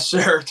of like, yes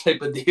sir,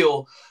 type of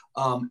deal.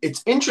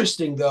 It's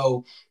interesting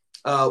though,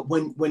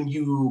 when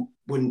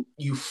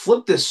you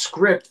flip the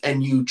script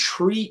and you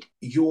treat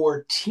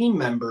your team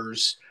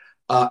members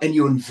and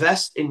you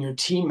invest in your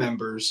team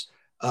members,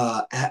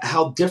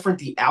 how different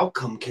the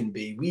outcome can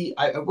be.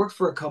 I worked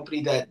for a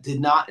company that did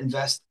not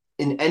invest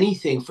in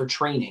anything for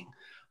training,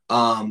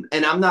 and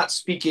I'm not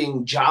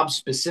speaking job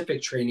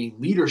specific training,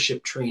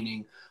 leadership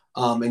training,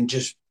 and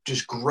just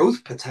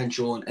growth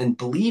potential and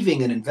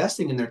believing and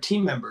investing in their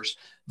team members,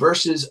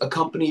 versus a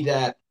company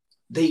that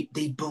they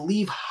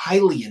believe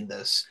highly in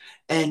this,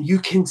 and you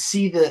can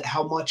see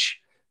how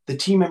much the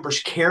team members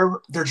care.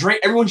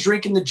 Everyone's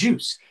drinking the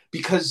juice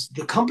because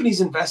the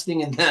company's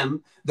investing in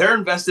them. They're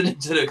invested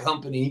into the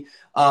company,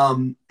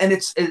 and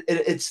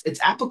it's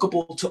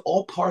applicable to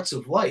all parts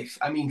of life.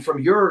 I mean,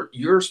 from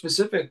your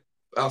specific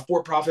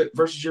for-profit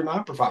versus your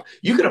non-profit.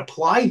 You can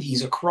apply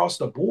these across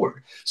the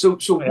board. So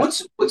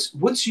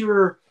what's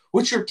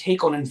your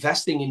take on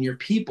investing in your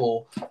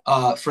people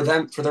for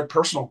their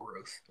personal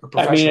growth or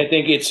professional? I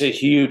think it's a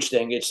huge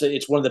thing.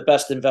 It's one of the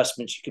best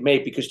investments you can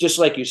make, because just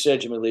like you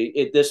said, Jimmy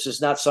Lee, this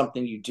is not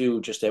something you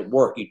do just at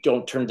work. You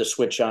don't turn the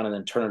switch on and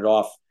then turn it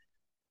off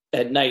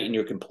at night, and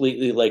you're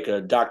completely like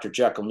a Dr.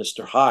 Jekyll,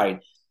 Mr.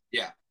 Hyde.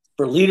 Yeah.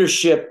 For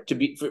leadership to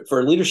be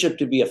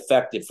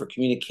effective, for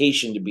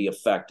communication to be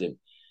effective,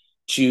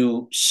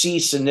 to see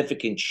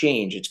significant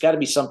change, it's got to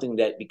be something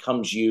that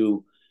becomes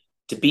you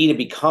to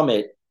become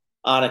it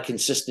on a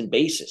consistent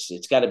basis.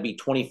 It's got to be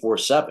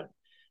 24/7.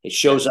 It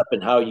shows up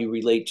in how you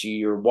relate to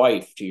your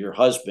wife, to your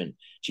husband,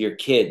 to your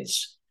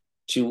kids,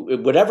 to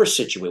whatever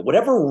situation,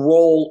 whatever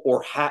role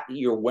or hat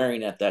you're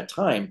wearing at that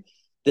time.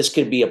 This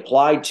can be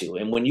applied to.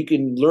 And when you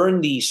can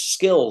learn these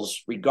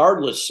skills,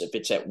 regardless if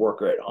it's at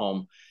work or at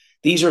home,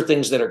 these are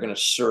things that are going to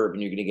serve,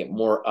 and you're going to get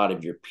more out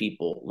of your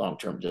people long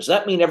term. Does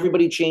that mean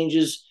everybody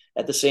changes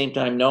at the same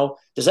time? No.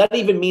 Does that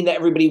even mean that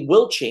everybody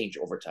will change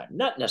over time?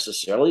 Not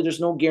necessarily. There's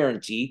no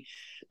guarantee.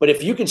 But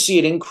if you can see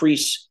it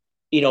increase,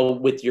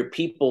 with your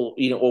people,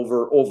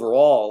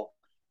 overall,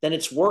 then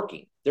it's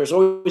working. There's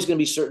always going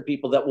to be certain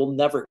people that will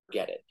never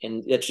get it.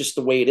 And that's just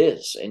the way it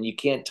is. And you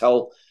can't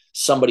tell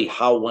somebody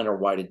how, when, or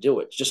why to do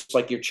it. It's just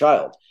like your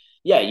child.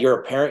 Yeah, you're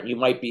a parent. You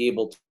might be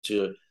able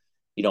to,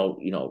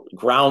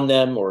 ground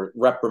them or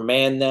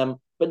reprimand them,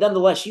 but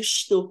nonetheless, you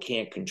still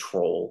can't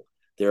control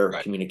their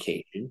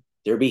communication,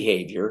 their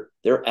behavior,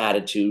 their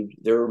attitude,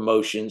 their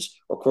emotions,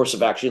 or course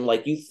of action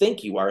like you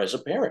think you are as a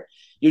parent.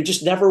 You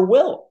just never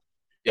will.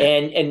 Yeah.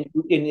 And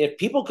if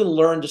people can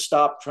learn to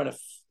stop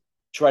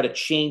try to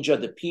change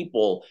other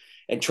people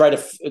and try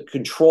to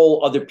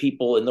control other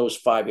people in those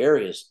 5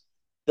 areas,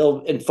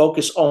 and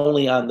focus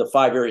only on the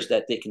 5 areas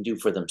that they can do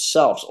for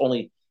themselves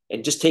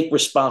and just take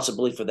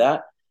responsibility for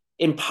that.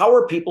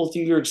 Empower people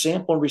through your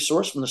example and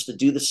resourcefulness to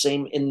do the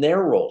same in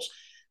their roles.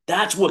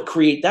 That's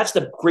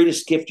the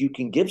greatest gift you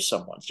can give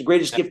someone. It's the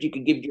greatest gift you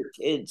can give your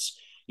kids,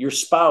 your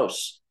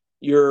spouse,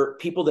 your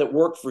people that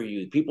work for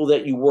you, people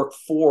that you work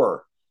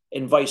for,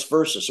 and vice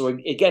versa. So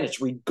again,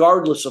 it's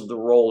regardless of the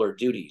role or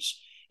duties.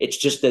 It's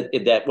just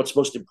that what's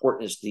most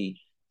important is the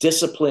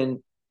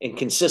discipline and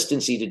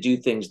consistency to do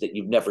things that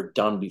you've never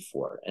done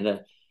before. And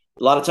a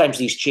lot of times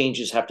these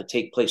changes have to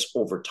take place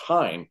over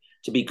time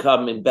to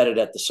become embedded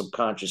at the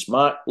subconscious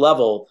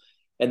level.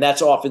 And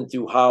that's often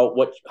through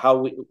what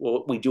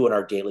we do in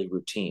our daily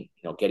routine,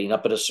 getting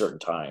up at a certain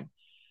time,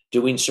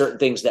 doing certain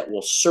things that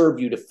will serve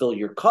you to fill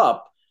your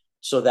cup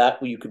so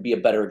that you could be a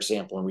better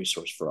example and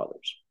resource for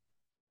others.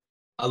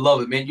 I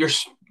love it, man. You're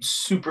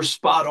super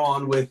spot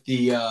on with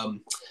the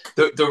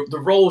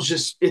roles.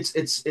 Just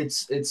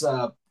it's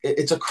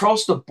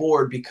across the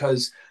board,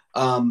 because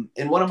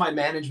in one of my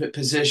management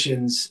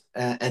positions,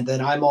 and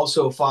then I'm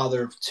also a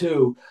father of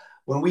 2.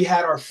 When we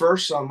had our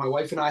first son, my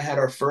wife and I had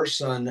our first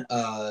son,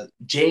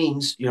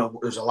 James,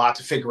 there's a lot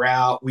to figure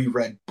out. We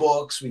read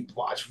books, we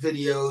watched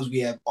videos, we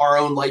have our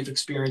own life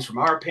experience from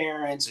our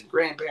parents and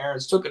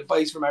grandparents, took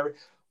advice from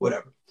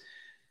whatever.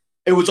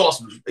 It was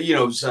awesome. It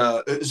was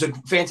a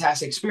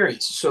fantastic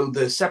experience. So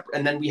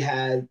and then we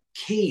had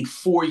Cade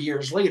 4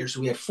 years later.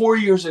 So we had 4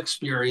 years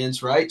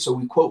experience, right? So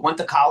we went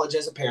to college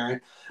as a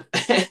parent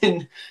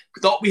and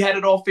thought we had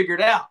it all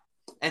figured out.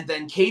 And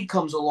then Cade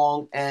comes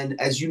along, and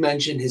as you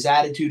mentioned, his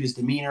attitude, his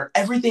demeanor,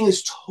 everything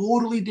is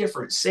totally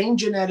different. Same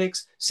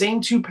genetics,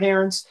 same 2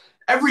 parents,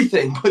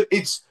 everything, but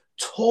it's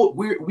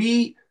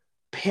we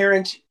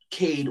parent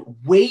Cade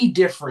way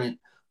different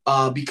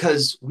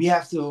because we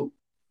have to.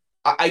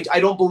 I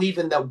don't believe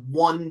in that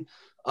one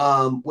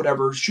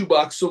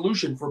shoebox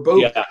solution for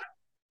both. Yeah.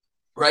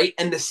 Right.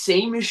 And the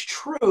same is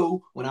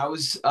true when I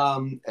was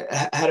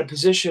had a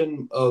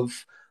position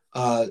of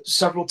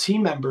several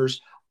team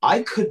members.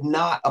 I could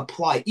not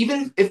apply,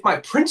 even if my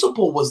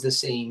principle was the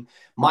same,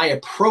 my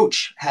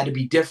approach had to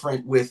be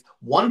different. With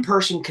one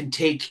person can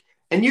take,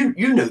 and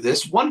you know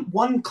this,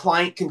 one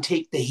client can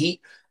take the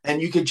heat,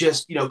 and you could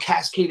just,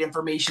 cascade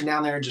information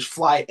down there and just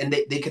fly it, and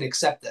they can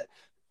accept it.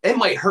 It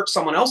might hurt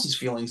someone else's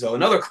feelings, though.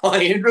 Another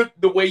client,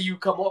 the way you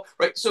come off,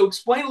 right? So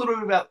explain a little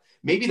bit about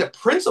maybe the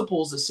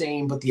principle is the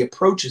same, but the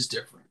approach is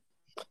different.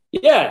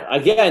 Yeah.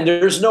 Again,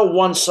 there's no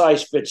one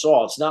size fits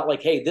all. It's not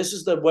like, hey, this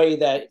is the way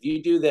that if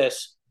you do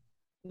this.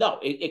 No,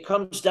 it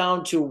comes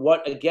down to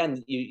what,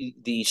 again,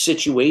 the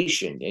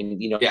situation.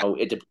 And,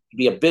 it could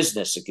be a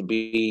business. It could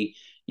be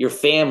your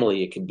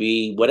family. It could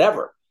be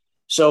whatever.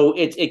 So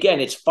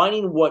it's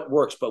finding what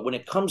works. But when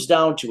it comes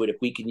down to it, if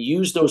we can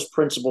use those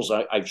principles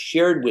I've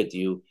shared with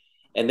you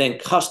and then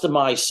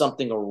customize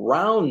something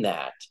around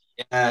that,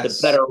 the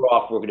better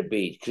off we're going to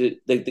be.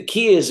 The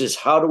key is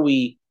how do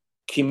we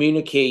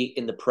communicate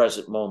in the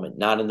present moment,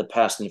 not in the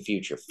past and the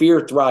future.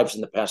 Fear thrives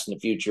in the past and the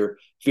future.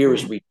 Fear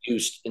is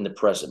reduced in the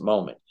present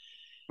moment.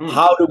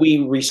 How do we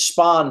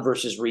respond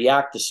versus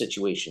react to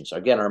situations?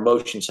 Again, our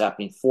emotions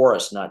happening for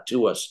us, not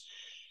to us.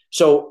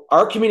 So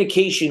our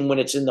communication, when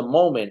it's in the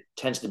moment,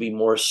 tends to be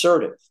more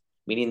assertive,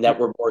 meaning that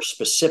we're more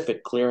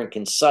specific, clear, and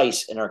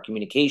concise in our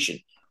communication.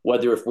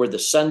 whether if we're the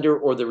sender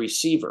or the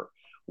receiver.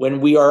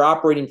 When we are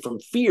operating from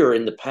fear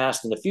in the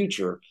past and the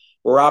future,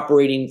 we're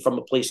operating from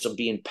a place of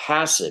being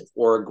passive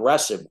or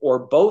aggressive or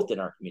both in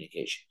our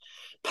communication.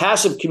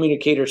 Passive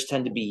communicators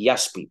tend to be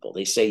yes people.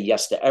 They say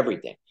yes to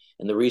everything.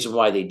 And the reason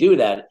why they do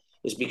that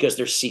is because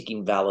they're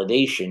seeking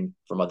validation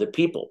from other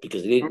people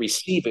because they didn't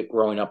receive it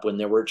growing up when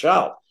they were a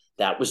child.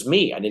 That was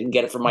me. I didn't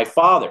get it from my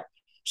father.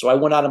 So I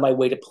went out of my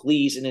way to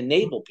please and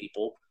enable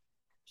people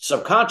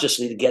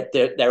subconsciously to get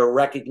their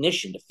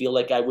recognition, to feel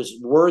like I was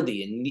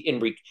worthy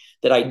and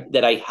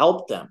that I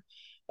helped them.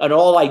 And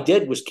all I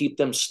did was keep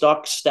them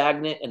stuck,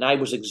 stagnant, and I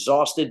was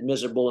exhausted,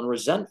 miserable, and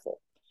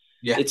resentful.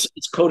 Yeah. It's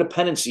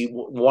codependency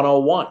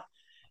 101.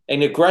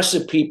 And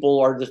aggressive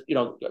people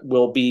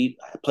will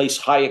place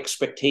high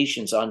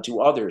expectations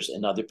onto others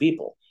and other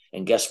people.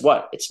 And guess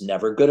what? It's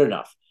never good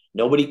enough.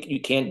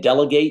 You can't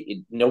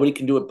delegate. Nobody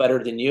can do it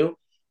better than you.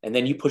 And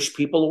then you push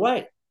people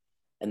away.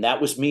 And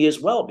that was me as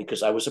well,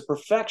 because I was a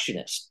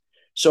perfectionist.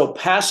 So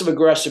passive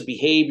aggressive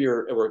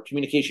behavior or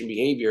communication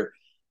behavior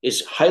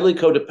is highly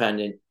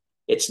codependent.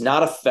 It's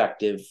not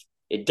effective.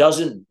 It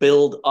doesn't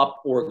build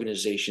up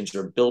organizations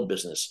or build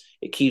business.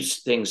 It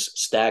keeps things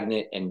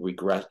stagnant and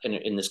regress. And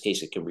in this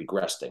case, it can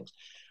regress things.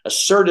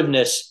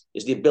 Assertiveness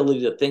is the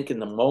ability to think in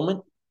the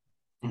moment,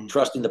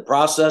 trusting the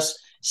process,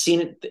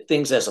 seeing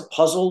things as a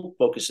puzzle,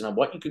 focusing on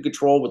what you can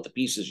control with the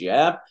pieces you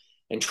have,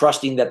 and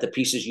trusting that the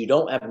pieces you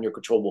don't have in your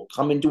control will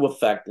come into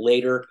effect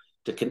later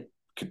to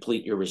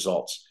complete your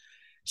results.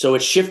 So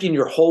it's shifting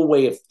your whole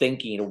way of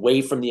thinking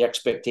away from the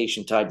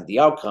expectation tied to the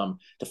outcome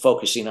to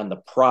focusing on the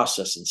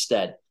process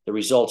instead. The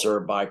results are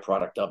a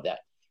byproduct of that.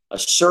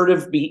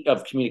 Assertive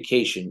of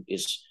communication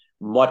is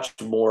much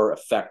more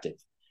effective,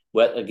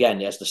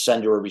 again, as the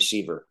sender or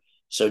receiver.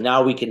 So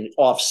now we can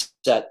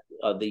offset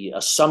the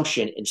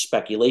assumption and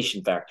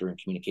speculation factor in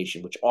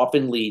communication, which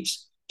often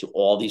leads to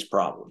all these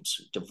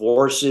problems: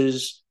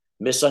 divorces,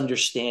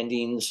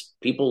 misunderstandings,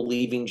 people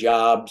leaving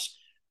jobs,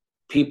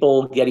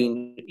 people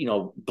getting,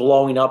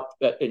 blowing up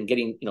and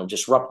getting,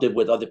 disrupted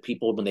with other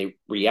people when they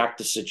react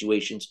to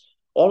situations.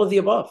 All of the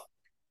above.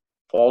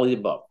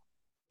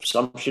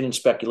 Assumption and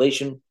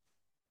speculation.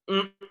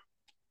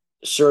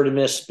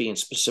 Assertiveness, being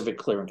specific,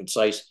 clear, and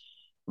concise,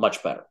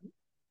 much better.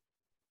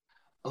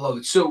 I love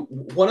it. So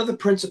one of the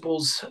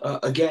principles,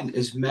 again,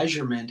 is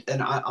measurement.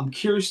 And I'm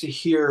curious to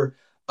hear,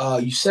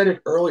 you said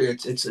it earlier,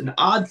 it's an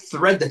odd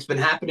thread that's been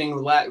happening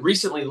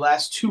recently, the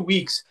last 2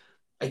 weeks.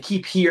 I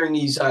keep hearing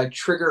these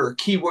trigger or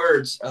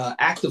keywords,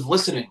 active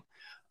listening.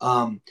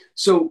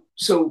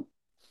 So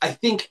I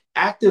think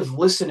active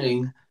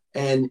listening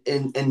and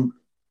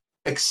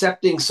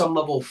accepting some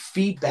level of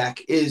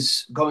feedback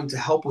is going to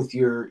help with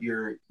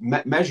your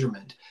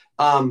measurement.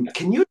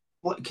 Can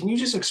you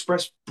just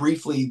express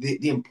briefly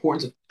the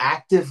importance of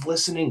active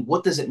listening?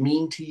 What does it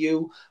mean to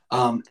you?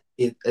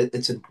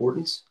 Its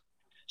importance?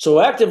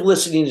 So active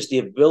listening is the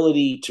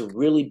ability to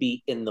really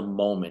be in the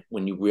moment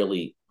when you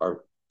really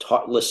are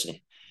listening,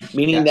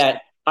 meaning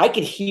that I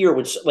could hear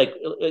like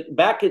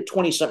back at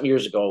 20-something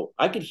years ago,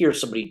 I could hear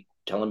somebody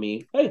telling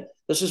me, hey,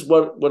 this is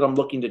what I'm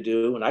looking to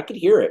do. And I could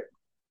hear it.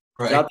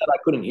 Right. Not that I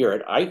couldn't hear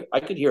it. I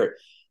could hear it.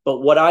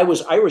 But I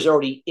was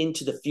already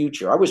into the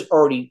future. I was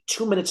already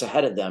 2 minutes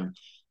ahead of them,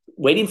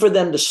 waiting for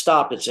them to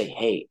stop and say,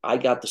 hey, I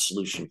got the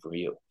solution for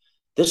you.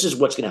 This is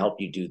what's going to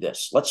help you do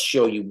this. Let's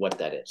show you what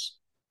that is.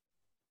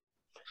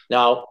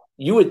 Now,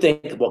 you would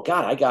think, well,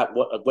 God, I got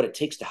what it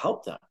takes to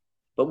help them.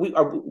 But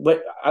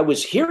I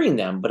was hearing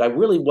them, but I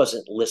really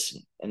wasn't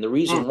listening. And the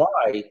reason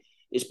why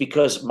is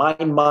because my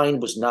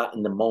mind was not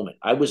in the moment.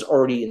 I was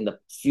already in the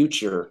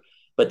future.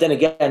 But then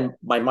again,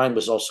 my mind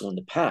was also in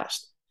the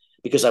past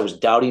because I was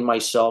doubting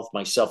myself.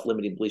 My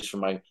self-limiting beliefs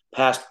from my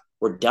past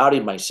were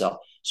doubting myself.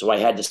 So I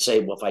had to say,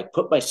 well, if I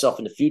put myself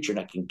in the future and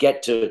I can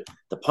get to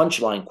the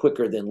punchline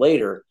quicker than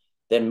later,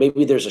 then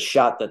maybe there's a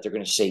shot that they're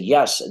going to say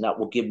yes. And that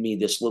will give me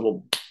this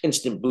little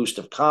instant boost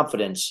of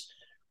confidence.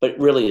 But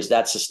really, is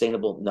that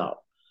sustainable? No.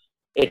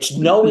 It's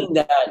knowing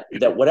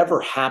that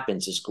whatever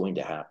happens is going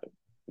to happen,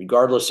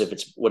 regardless if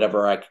it's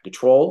whatever I can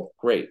control,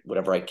 great.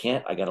 Whatever I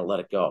can't, I got to let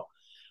it go.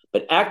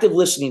 But active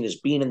listening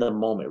is being in the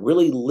moment,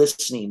 really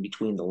listening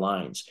between the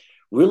lines,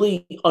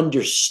 really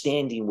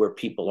understanding where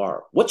people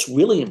are, what's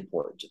really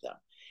important to them.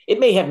 It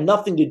may have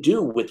nothing to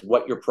do with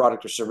what your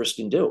product or service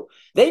can do.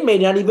 They may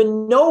not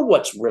even know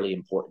what's really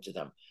important to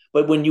them.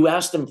 But when you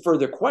ask them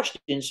further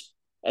questions,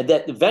 and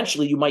that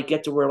eventually you might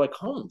get to where like,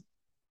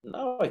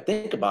 now I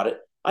think about it,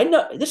 I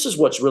know this is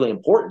what's really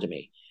important to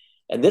me.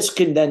 And this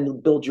can then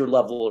build your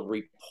level of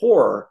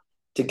rapport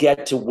to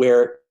get to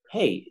where,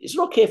 hey, is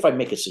it okay if I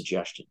make a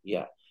suggestion?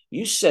 Yeah.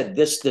 You said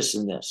this, this,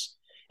 and this.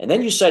 And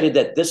then you cited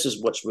that this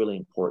is what's really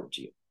important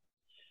to you.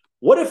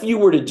 What if you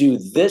were to do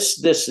this,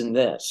 this, and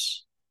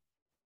this?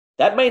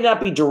 That may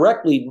not be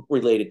directly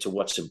related to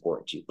what's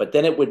important to you, but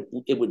then it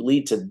would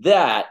lead to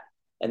that.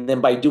 And then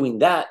by doing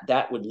that,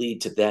 that would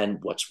lead to then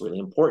what's really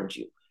important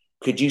to you.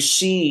 Could you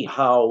see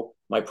how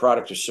my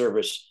product or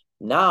service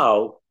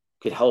now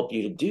could help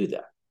you to do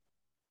that?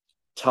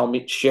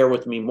 Share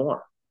with me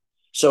more.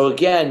 So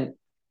again,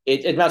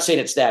 I'm not saying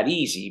it's that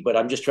easy, but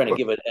I'm just trying to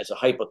give it as a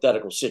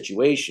hypothetical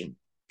situation.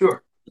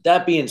 Sure.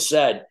 That being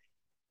said,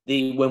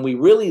 when we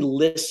really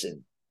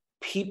listen,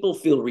 people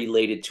feel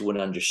related to and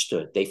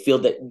understood. They feel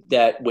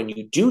that when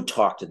you do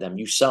talk to them,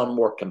 you sound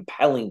more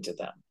compelling to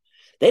them.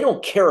 They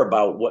don't care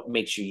about what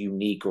makes you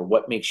unique or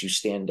what makes you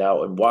stand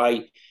out and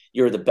why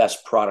you're the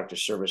best product or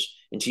service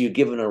until you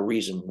give them a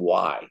reason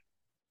why.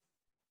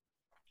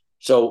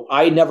 So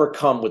I never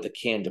come with a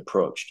canned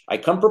approach. I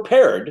come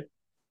prepared.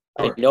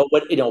 Sure. I know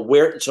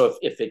where. So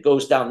if it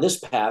goes down this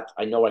path,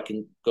 I know I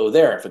can go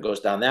there. If it goes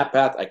down that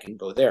path, I can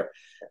go there.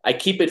 I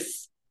keep it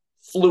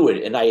fluid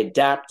and I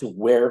adapt to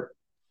where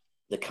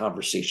the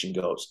conversation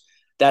goes.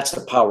 That's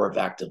the power of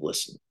active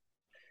listening.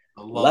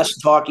 Less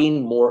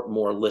talking,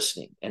 more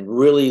listening, and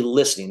really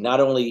listening.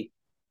 Not only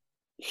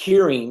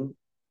hearing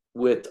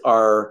with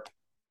our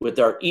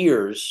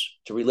ears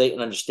to relate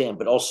and understand,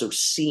 but also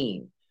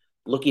seeing,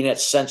 looking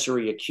at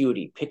sensory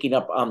acuity, picking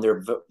up on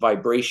their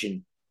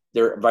vibration,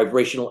 their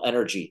vibrational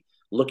energy,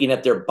 looking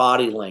at their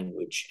body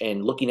language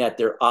and looking at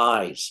their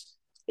eyes.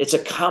 It's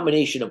a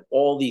combination of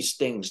all these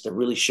things to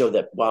really show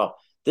that, wow,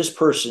 this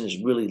person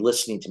is really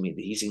listening to me,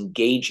 that he's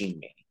engaging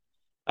me.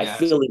 I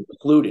feel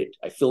included.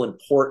 I feel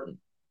important.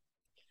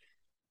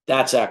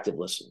 That's active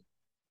listening.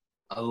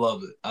 I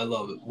love it. I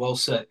love it. Well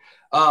said.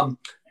 All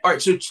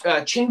right. So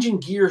changing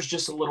gears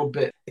just a little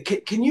bit.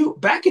 Can you,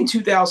 back in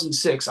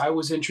 2006, I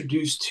was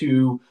introduced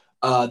to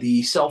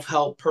the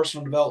self-help,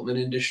 personal development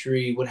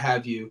industry, what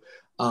have you.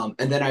 And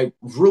then I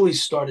really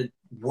started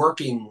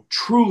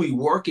truly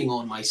working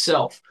on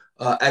myself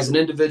as an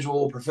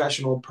individual,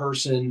 professional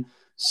person,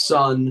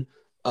 son,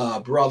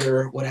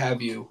 brother, what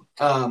have you.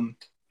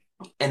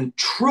 And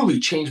truly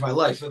changed my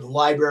life. The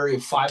library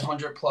of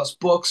 500 plus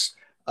books,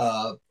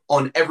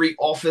 on every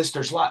office.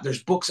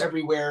 There's books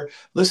everywhere,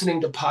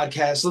 listening to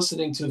podcasts,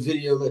 listening to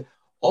video,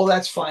 all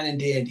that's fine and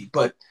dandy.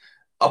 But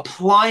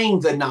applying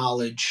the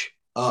knowledge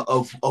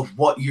of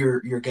what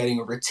you're getting,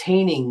 or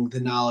retaining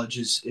the knowledge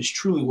is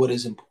truly what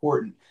is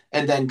important.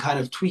 And then kind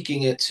of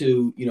tweaking it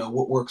to,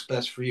 what works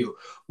best for you.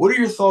 What are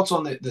your thoughts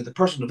on the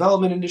personal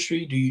development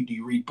industry? Do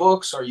you read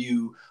books? Are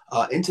you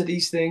into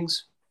these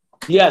things?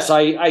 Yes,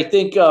 I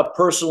think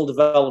personal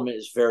development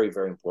is very,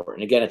 very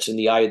important. Again, it's in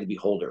the eye of the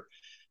beholder.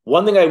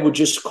 One thing I would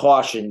just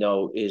caution,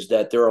 though, is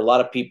that there are a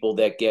lot of people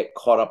that get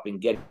caught up in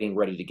getting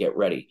ready to get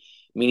ready,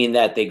 meaning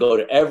that they go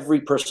to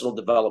every personal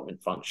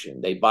development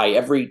function. They buy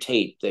every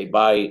tape.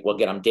 Well,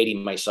 again, I'm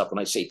dating myself when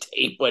I say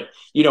tape, but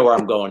you know where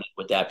I'm going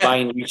with that,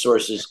 buying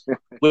resources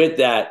with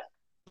that.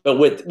 But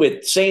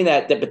with saying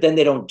that, but then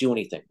they don't do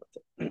anything with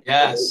it.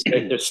 Yes.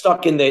 They're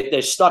stuck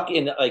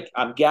in like,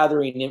 I'm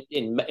gathering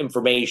in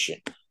information,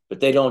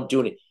 but they don't do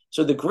anything.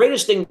 So the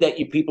greatest thing that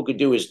people could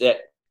do is that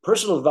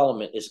personal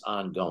development is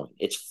ongoing.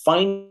 It's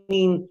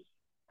finding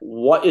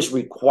what is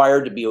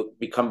required to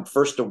become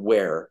first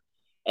aware,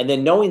 and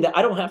then knowing that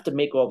I don't have to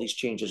make all these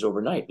changes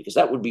overnight, because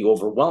that would be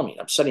overwhelming.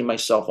 I'm setting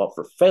myself up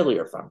for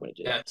failure if I'm going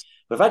to do that.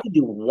 But if I can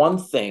do one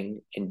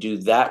thing and do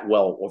that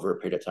well over a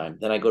period of time,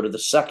 then I go to the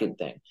second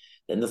thing,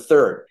 then the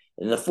third,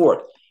 and the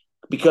fourth.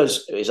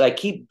 Because as I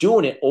keep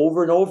doing it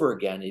over and over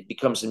again, it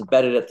becomes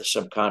embedded at the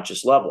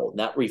subconscious level, and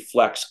that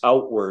reflects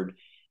outward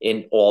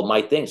in all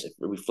my things. It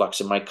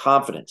reflects in my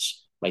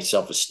confidence, my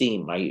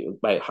self-esteem,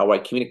 my how I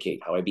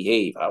communicate, how I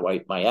behave,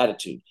 my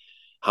attitude,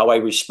 how I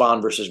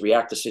respond versus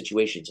react to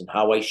situations, and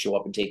how I show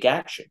up and take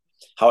action,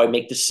 how I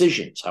make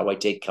decisions, how I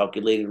take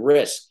calculated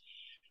risks.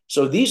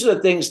 So these are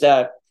the things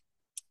that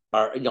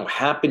are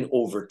happen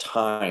over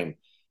time,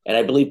 and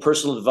I believe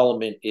personal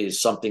development is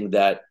something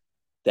that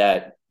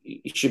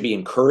it should be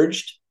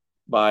encouraged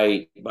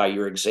by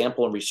your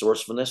example and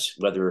resourcefulness,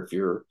 whether if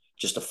you're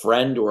just a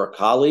friend or a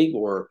colleague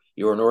or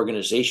you're an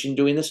organization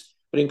doing this.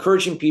 But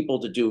encouraging people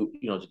to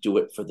do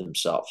it for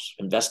themselves,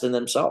 invest in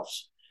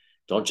themselves.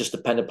 Don't just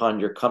depend upon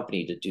your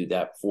company to do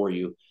that for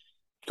you.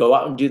 Go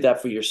out and do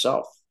that for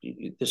yourself.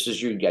 This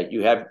is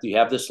you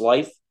have this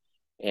life,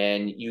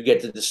 and you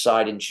get to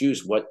decide and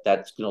choose what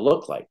that's going to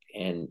look like.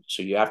 And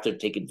so you have to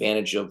take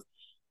advantage of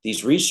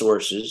these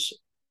resources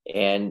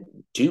and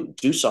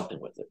do something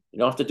with it. You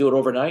don't have to do it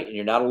overnight, and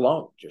you're not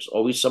alone. There's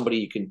always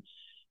somebody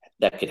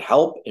that could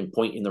help and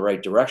point in the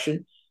right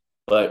direction.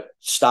 But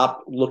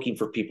stop looking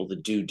for people to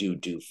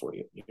do for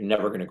you. You're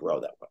never going to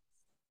grow that way.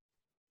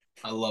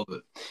 I love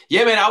it.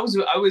 Yeah, man. I was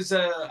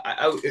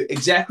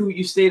exactly what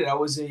you stated. I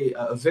was a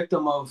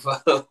victim of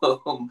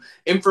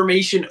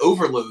information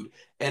overload,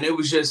 and it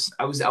was just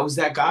I was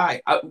that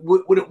guy.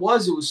 What it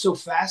was so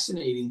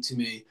fascinating to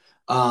me.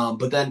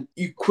 But then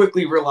you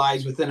quickly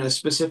realize within a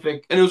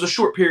specific, and it was a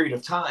short period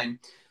of time,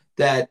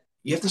 that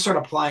you have to start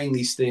applying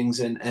these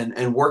things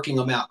and working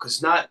them out.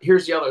 Because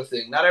here's the other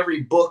thing. Not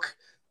every book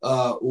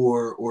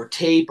or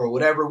tape or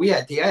whatever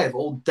I have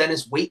old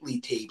Dennis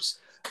Waitley tapes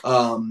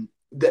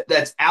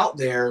that's out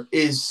there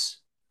is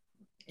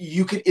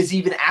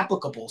even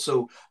applicable.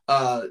 So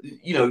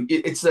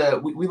it's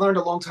we learned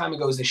a long time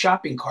ago is the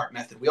shopping cart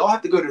method. We all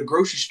have to go to the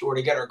grocery store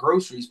to get our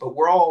groceries, but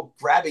we're all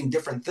grabbing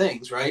different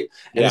things, right?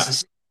 And it's the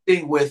same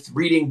thing with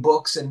reading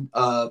books and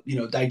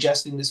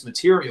digesting this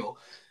material.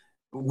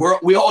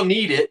 we all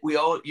need it. We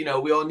all,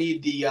 we all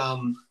need the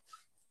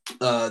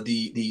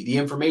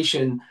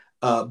information,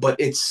 but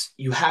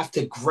you have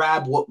to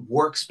grab what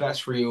works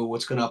best for you,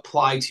 what's going to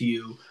apply to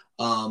you.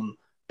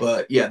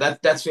 But yeah,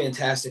 that's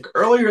fantastic.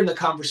 Earlier in the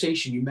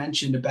conversation, you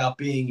mentioned about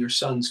being your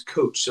son's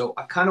coach, so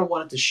I kind of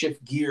wanted to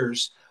shift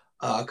gears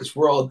because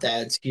we're all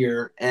dads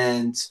here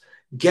and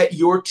get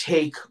your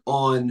take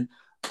on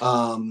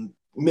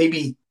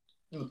maybe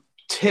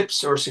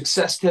tips or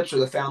success tips or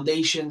the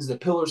foundations, the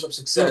pillars of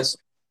success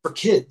for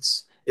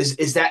kids. Is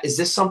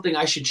this something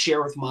I should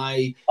share with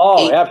my?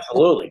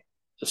 Absolutely.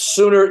 The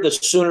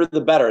sooner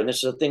the better. And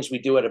this is the things we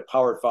do at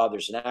Empowered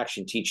Fathers in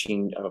Action,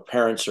 teaching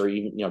parents or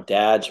even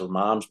dads or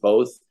moms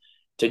both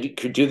to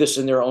do this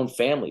in their own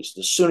families.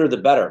 The sooner the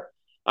better.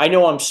 I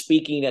know I'm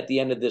speaking at the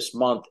end of this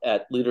month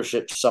at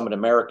Leadership Summit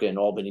America in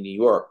Albany, New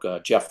York.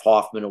 Jeff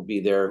Hoffman will be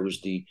there,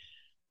 who's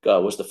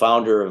was the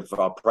founder of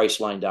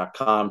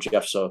Priceline.com.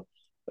 Jeff's a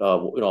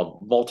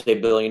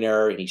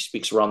multi-billionaire, and he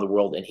speaks around the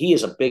world, and he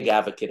is a big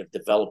advocate of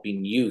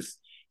developing youth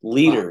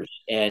leaders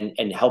and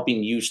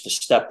helping youth to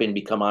step in,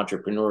 become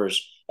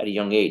entrepreneurs at a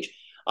young age.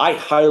 I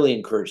highly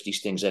encourage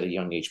these things at a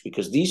young age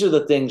because these are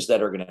the things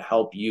that are going to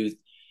help youth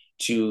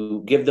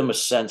to give them a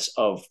sense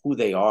of who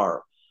they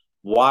are,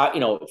 why,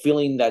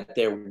 feeling that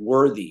they're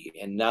worthy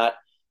and not,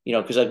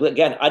 because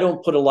again, I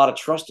don't put a lot of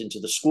trust into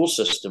the school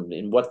system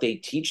in what they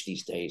teach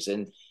these days.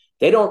 And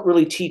they don't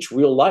really teach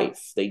real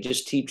life. They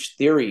just teach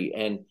theory.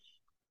 And,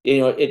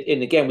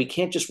 and again, we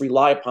can't just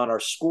rely upon our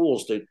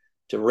schools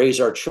to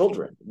raise our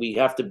children. We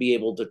have to be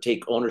able to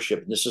take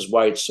ownership. And this is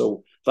why it's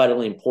so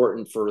vitally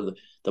important for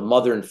the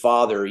mother and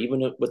father,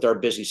 even with our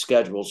busy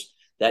schedules,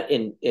 that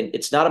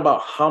it's not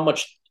about how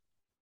much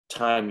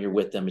time you're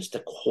with them, it's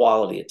the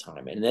quality of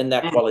time. And then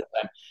that quality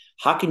of time,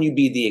 how can you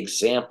be the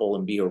example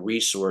and be a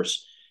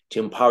resource to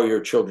empower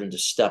your children to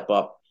step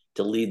up,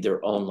 to lead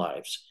their own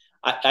lives?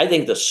 I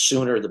think the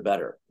sooner the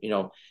better.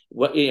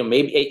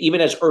 Maybe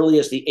even as early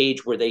as the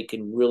age where they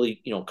can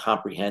really,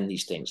 comprehend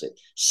these things. At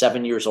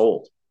 7 years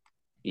old,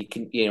 you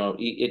can,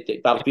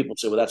 a lot of people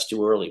say, well, that's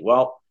too early.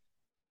 Well,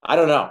 I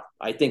don't know.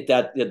 I think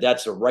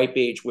that's a ripe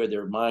age where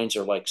their minds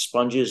are like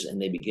sponges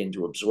and they begin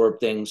to absorb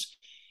things.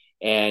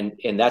 And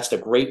that's the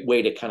great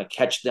way to kind of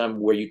catch them,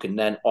 where you can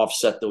then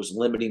offset those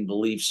limiting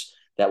beliefs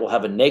that will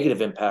have a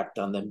negative impact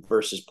on them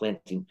versus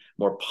planting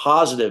more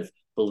positive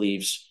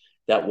beliefs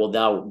that will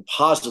now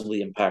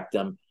positively impact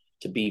them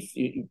to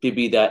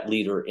be that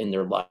leader in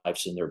their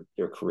lives, in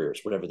their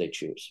careers, whatever they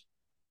choose.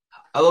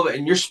 I love it.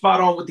 And you're spot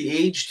on with the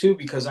age too,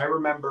 because I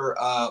remember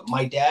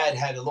my dad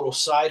had a little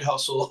side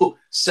hustle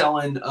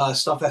selling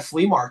stuff at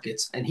flea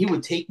markets, and he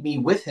would take me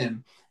with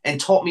him and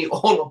taught me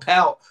all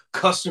about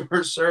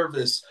customer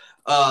service,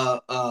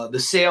 the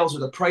sales or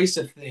the price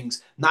of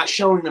things, not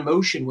showing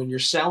emotion when you're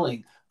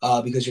selling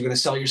because you're going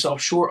to sell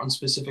yourself short on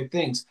specific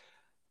things.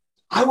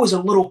 I was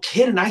a little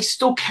kid and I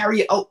still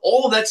carry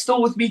all of that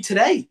still with me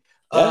today.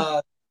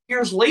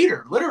 Years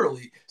later,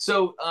 literally.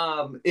 So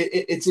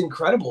it's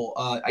incredible.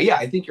 Yeah,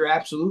 I think you're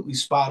absolutely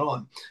spot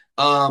on.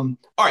 All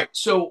right.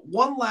 So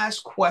one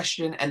last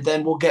question, and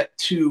then we'll get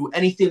to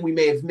anything we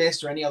may have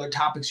missed or any other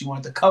topics you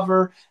wanted to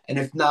cover. And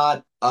if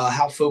not,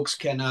 how folks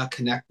can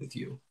connect with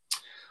you.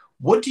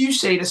 What do you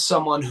say to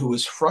someone who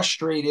is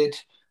frustrated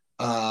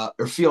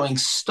or feeling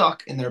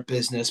stuck in their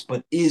business,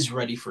 but is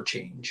ready for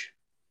change?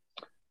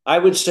 I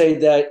would say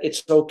that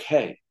it's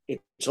okay.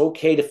 It's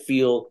okay to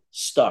feel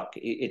stuck.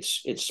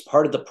 It's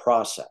part of the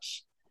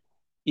process.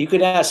 You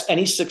could ask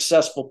any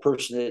successful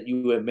person that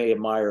you may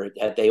admire,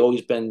 have they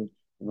always been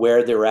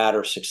where they're at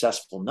or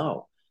successful?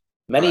 No.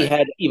 Many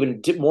had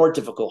even more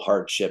difficult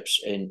hardships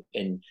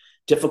and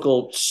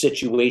difficult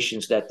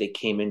situations that they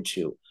came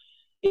into.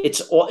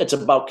 It's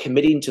about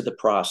committing to the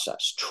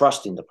process,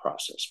 trusting the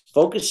process,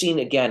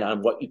 focusing again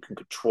on what you can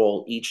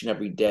control each and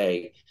every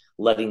day,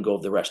 letting go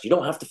of the rest. You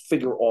don't have to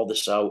figure all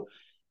this out,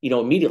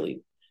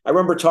 immediately. I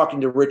remember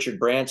talking to Richard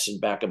Branson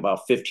back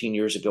about 15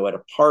 years ago at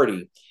a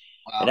party.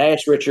 Wow. And I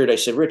asked Richard, I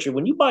said, Richard,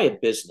 when you buy a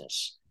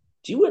business,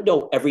 do you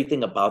know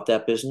everything about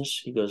that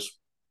business? He goes,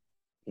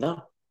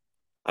 no.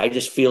 I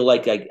just feel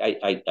like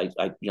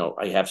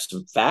I have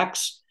some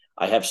facts.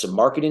 I have some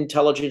market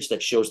intelligence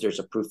that shows there's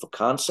a proof of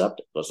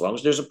concept. As long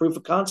as there's a proof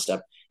of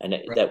concept and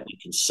that we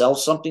can sell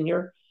something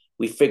here,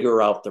 we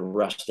figure out the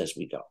rest as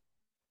we go.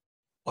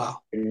 Wow.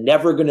 You're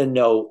never going to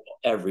know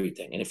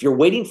everything. And if you're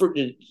waiting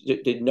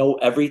to know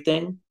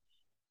everything,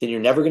 then you're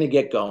never going to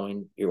get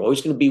going. You're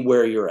always going to be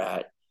where you're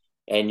at.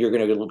 And you're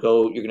going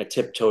to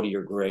tiptoe to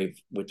your grave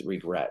with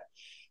regret.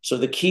 So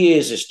the key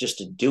is just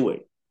to do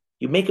it.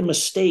 You make a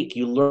mistake,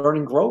 you learn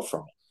and grow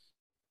from it.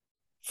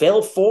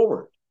 Fail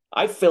forward.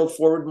 I failed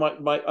forward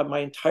my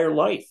entire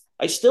life.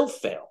 I still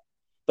fail,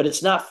 but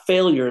it's not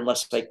failure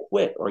unless I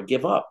quit or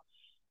give up.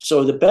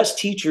 So the best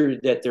teacher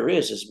that there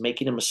is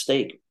making a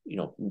mistake,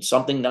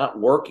 something not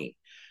working.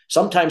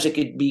 Sometimes it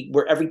could be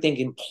where everything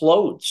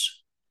implodes,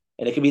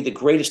 and it could be the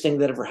greatest thing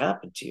that ever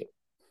happened to you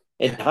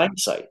in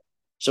hindsight.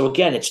 So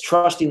again, it's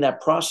trusting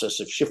that process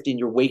of shifting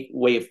your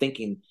way of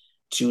thinking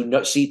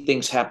to see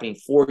things happening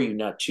for you,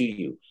 not to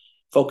you.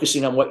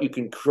 focusing on what you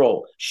can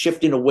control,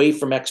 shifting away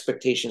from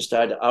expectations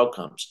tied to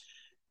outcomes,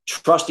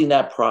 trusting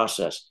that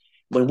process.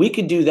 When we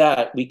can do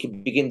that, we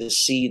can begin to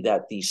see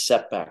that these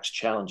setbacks,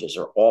 challenges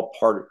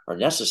are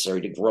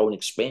necessary to grow and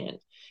expand.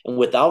 And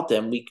without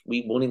them,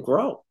 we wouldn't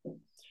grow.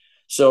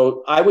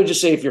 So I would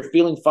just say, if you're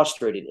feeling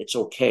frustrated, it's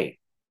okay.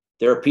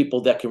 There are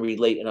people that can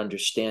relate and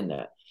understand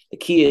that. The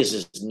key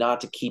is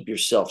not to keep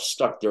yourself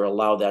stuck there,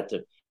 allow that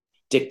to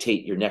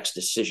dictate your next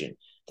decision.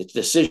 The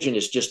decision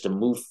is just to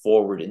move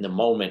forward in the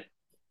moment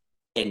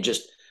and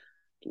just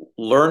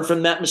learn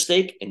from that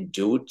mistake and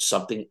do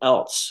something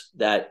else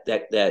that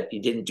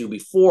you didn't do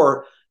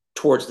before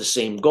towards the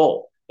same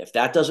goal. If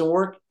that doesn't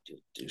work,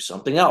 do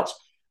something else.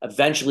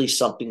 Eventually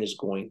something is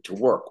going to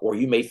work, or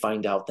you may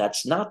find out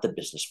that's not the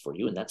business for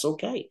you, and that's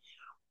okay.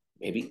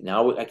 Maybe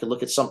now I can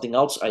look at something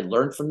else. I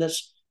learned from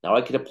this. Now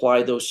I could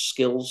apply those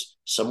skills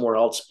somewhere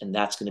else, and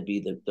that's going to be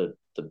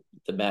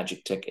the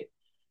magic ticket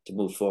to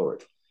move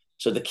forward.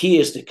 So the key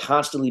is to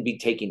constantly be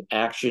taking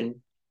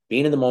action,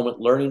 being in the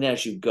moment, learning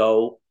as you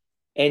go,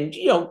 and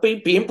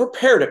being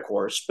prepared, of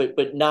course,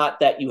 but not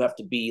that you have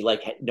to be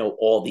know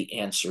all the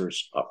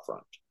answers up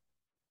front.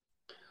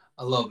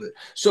 I love it.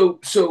 So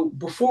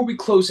before we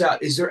close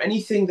out, is there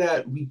anything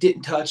that we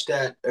didn't touch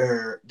that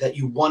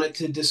you wanted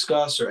to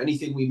discuss, or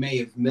anything we may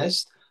have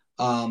missed?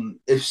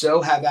 If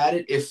so, have at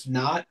it. If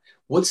not,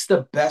 what's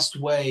the best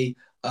way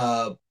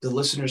the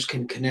listeners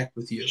can connect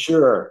with you?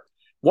 Sure.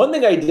 One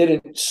thing I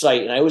didn't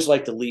cite, and I always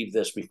like to leave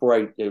this before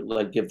I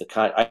give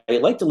I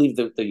like to leave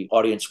the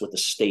audience with a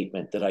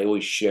statement that I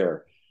always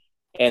share.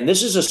 And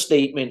this is a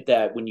statement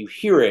that when you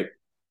hear it,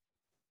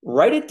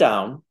 write it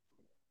down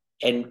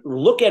and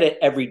look at it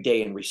every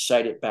day and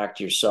recite it back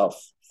to yourself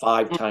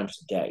 5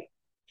 times a day.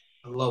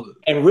 I love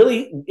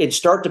it. And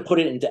start to put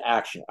it into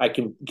action. I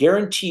can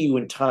guarantee you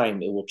in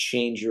time, it will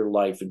change your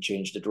life and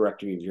change the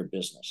directory of your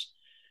business.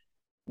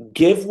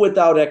 Give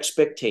without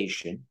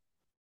expectation,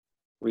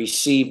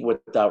 receive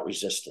without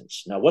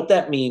resistance. Now, what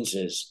that means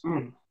is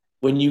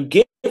when you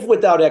give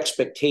without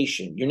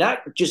expectation, you're not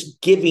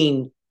just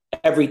giving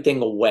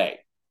everything away,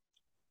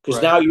 because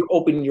now you're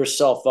opening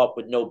yourself up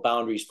with no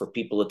boundaries for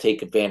people to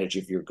take advantage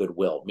of your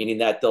goodwill, meaning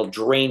that they'll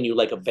drain you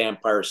like a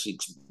vampire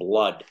seeks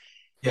blood.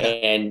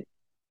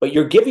 But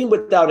you're giving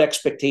without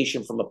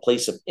expectation from a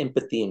place of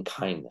empathy and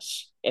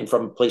kindness, and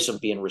from a place of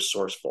being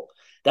resourceful.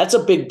 That's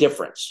a big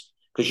difference,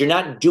 because you're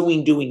not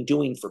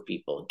doing for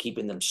people and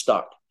keeping them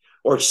stuck,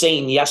 or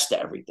saying yes to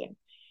everything.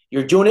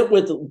 You're doing it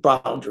with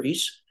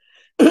boundaries.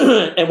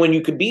 And when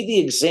you can be the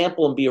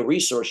example and be a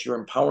resource, you're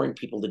empowering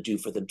people to do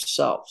for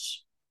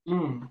themselves.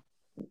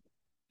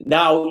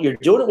 Now, you're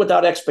doing it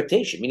without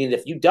expectation, meaning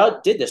if you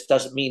did this,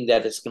 doesn't mean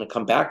that it's going to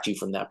come back to you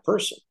from that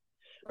person.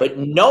 But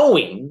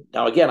knowing,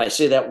 now again, I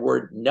say that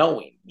word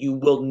knowing, you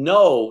will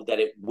know that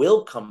it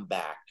will come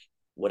back,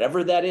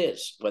 whatever that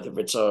is, whether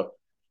it's a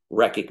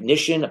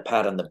recognition, a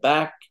pat on the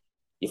back,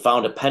 you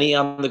found a penny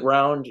on the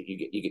ground,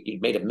 you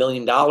made $1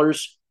 million,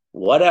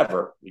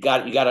 whatever, you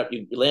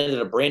landed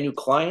a brand new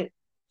client,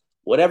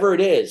 whatever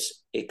it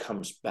is, it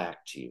comes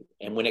back to you.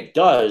 And when it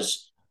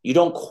does, you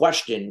don't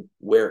question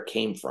where it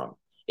came from.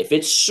 If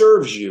it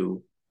serves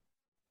you,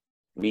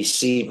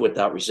 receive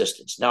without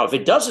resistance. Now, if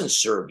it doesn't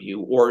serve you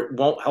or it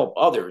won't help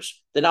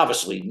others, then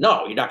obviously,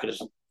 no, you're not going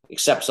to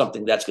accept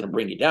something that's going to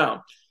bring you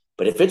down.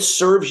 But if it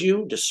serves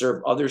you to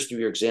serve others through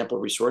your example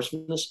of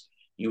resourcefulness,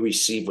 you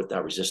receive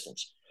without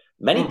resistance.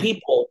 Many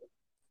people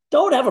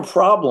don't have a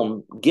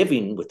problem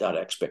giving without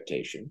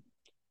expectation.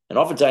 And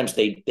oftentimes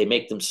they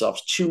make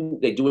themselves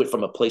they do it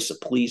from a place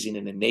of pleasing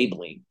and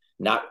enabling,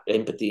 not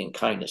empathy and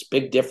kindness.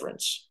 Big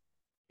difference.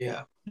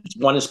 Yeah.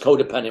 One is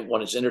codependent,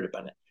 one is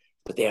interdependent,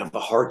 but they have a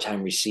hard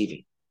time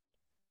receiving.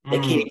 They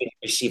can't even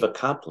receive a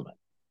compliment.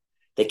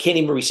 They can't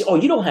even receive, oh,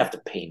 you don't have to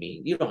pay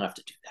me. You don't have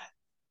to do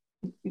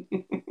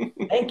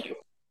that. Thank you.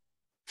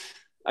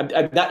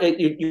 I'm not,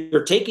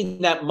 you're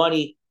taking that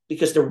money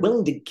because they're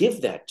willing to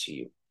give that to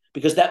you,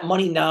 because that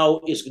money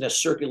now is going to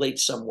circulate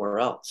somewhere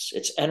else.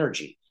 It's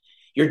energy.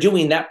 You're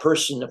doing that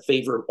person a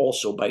favor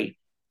also by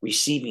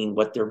receiving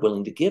what they're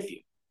willing to give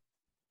you.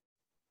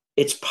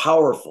 It's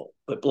powerful,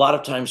 but a lot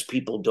of times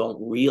people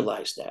don't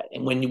realize that.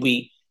 And when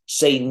we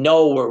say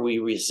no or we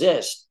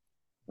resist,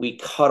 we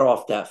cut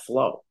off that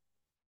flow.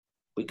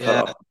 We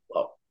cut off the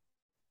flow.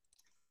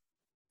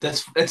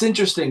 That's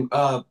interesting.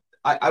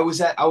 I was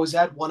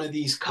at one of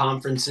these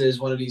conferences,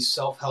 one of these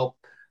self-help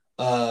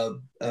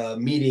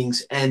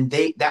meetings, and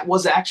that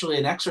was actually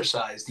an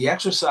exercise. The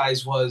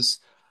exercise was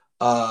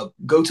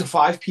go to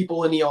 5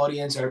 people in the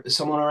audience or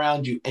someone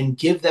around you and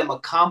give them a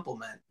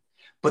compliment.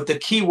 But the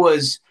key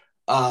was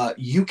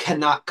you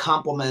cannot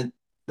compliment,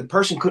 the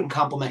person couldn't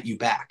compliment you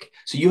back.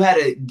 So you had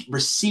to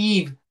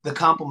receive the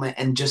compliment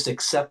and just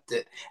accept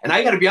it. And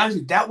I got to be honest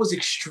with you, that was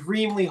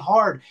extremely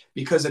hard,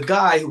 because a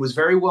guy who was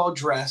very well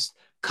dressed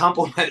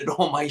complimented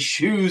all my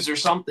shoes or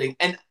something.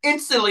 And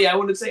instantly I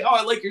wanted to say, oh,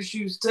 I like your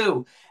shoes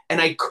too. And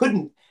I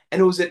couldn't.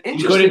 And it was an interesting.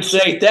 You couldn't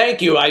say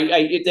thank you.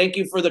 I thank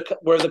you for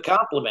the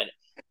compliment.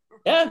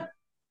 Yeah.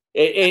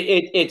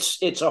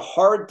 It's a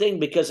hard thing,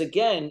 because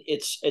again,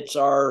 it's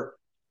our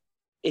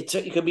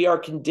it could be our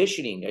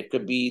conditioning. It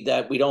could be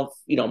that we don't,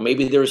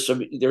 maybe there's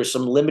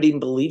some limiting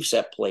beliefs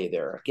at play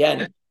there.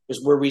 Again,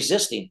 because we're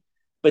resisting.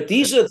 But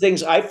these are the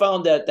things I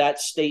found that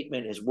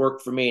statement has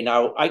worked for me.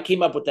 Now, I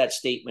came up with that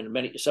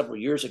statement several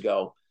years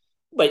ago,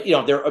 but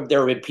there have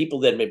been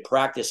people that have been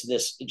practicing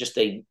this. Just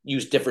they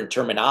use different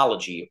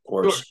terminology, of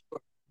course. Sure.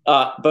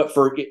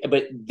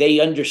 But they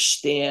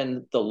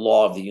understand the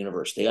law of the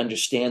universe. They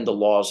understand the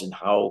laws and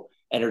how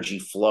energy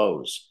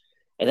flows.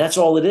 And that's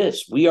all it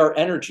is. We are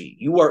energy.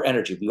 You are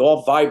energy. We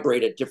all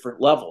vibrate at different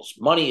levels.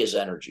 Money is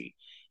energy.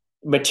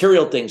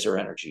 Material things are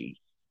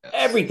energy. Yes.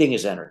 Everything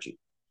is energy.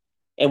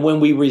 And when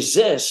we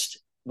resist,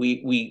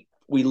 we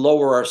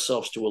lower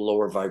ourselves to a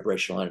lower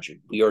vibrational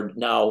energy. We are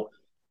now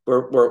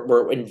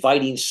we're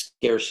inviting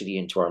scarcity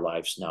into our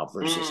lives now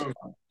versus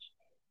abundance.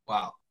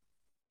 Wow.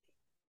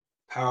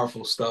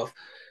 Powerful stuff.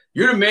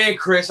 You're the man,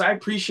 Chris. I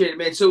appreciate it,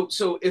 man.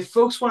 So if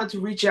folks wanted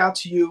to reach out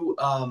to you,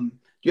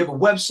 you have a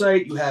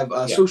website, you have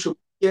social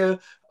media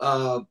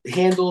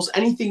handles,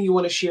 anything you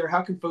want to share,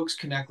 how can folks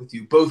connect with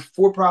you? Both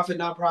for-profit,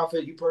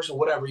 nonprofit, you personal,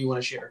 whatever you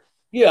want to share.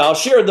 Yeah, I'll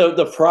share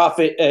the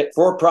profit,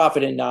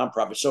 for-profit and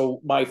nonprofit. So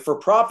my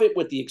for-profit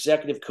with the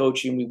executive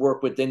coaching, we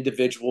work with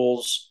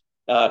individuals,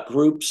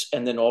 groups,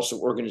 and then also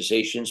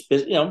organizations.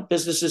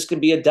 Businesses can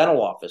be a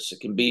dental office. It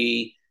can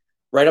be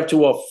right up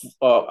to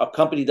a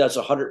company that's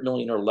 100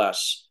 million or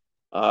less.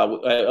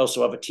 I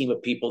also have a team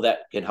of people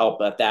that can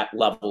help at that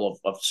level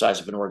of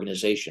size of an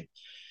organization.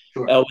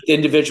 Sure. With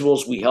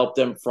individuals, we help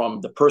them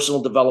from the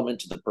personal development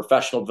to the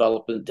professional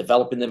development,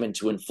 developing them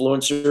into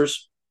influencers.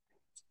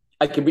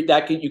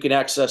 You can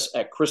access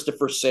at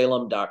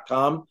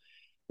ChristopherSalem.com.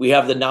 We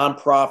have the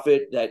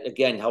nonprofit that,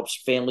 again,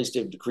 helps families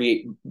to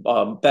create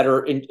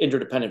better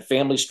interdependent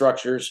family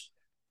structures,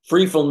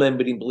 free from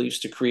limiting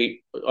beliefs, to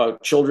create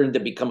children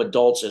that become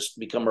adults, as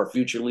become our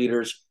future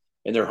leaders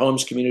in their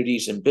homes,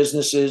 communities, and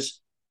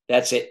businesses.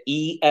 That's at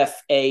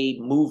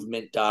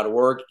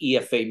EFAmovement.org,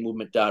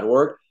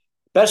 EFAmovement.org.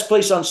 Best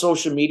place on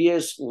social media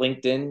is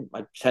LinkedIn.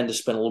 I tend to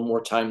spend a little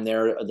more time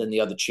there than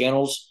the other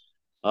channels.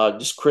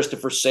 Just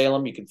Christopher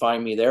Salem, you can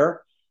find me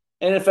there.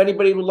 And if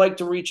anybody would like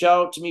to reach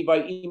out to me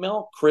by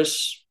email,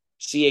 Chris,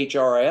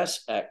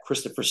 CHRIS, at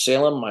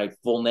ChristopherSalem, my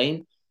full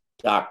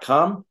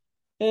name.com.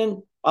 And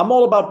I'm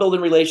all about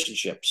building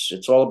relationships.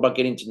 It's all about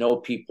getting to know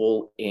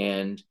people,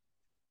 and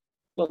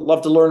I'd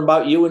love to learn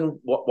about you and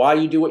why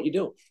you do what you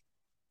do.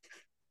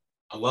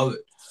 I love it.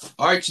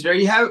 All right, so there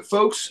you have it,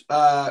 folks.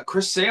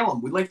 Chris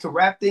Salem. We'd like to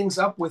wrap things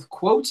up with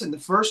quotes, and the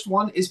first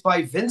one is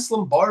by Vince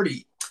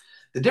Lombardi.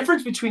 The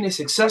difference between a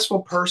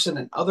successful person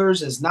and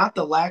others is not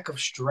the lack of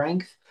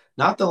strength,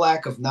 not the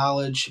lack of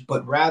knowledge,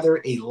 but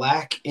rather a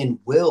lack in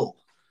will.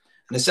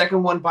 And the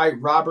second one by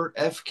Robert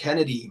F.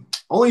 Kennedy.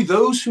 Only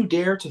those who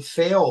dare to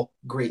fail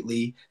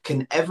greatly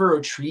can ever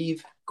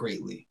achieve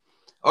greatly.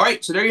 All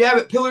right, so there you have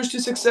it. Pillars to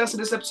Success. In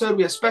this episode,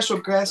 we have special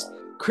guest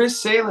Chris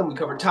Salem. We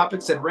cover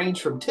topics that range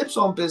from tips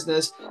on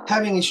business,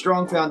 having a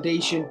strong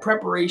foundation,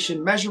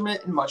 preparation,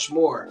 measurement, and much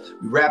more.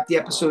 We wrap the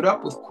episode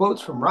up with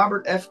quotes from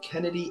Robert F.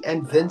 Kennedy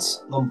and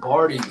Vince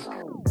Lombardi.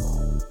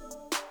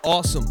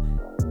 Awesome.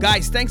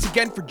 Guys, thanks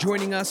again for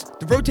joining us.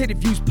 The Rotated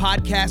Views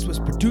podcast was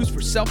produced for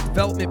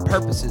self-development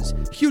purposes.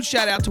 Huge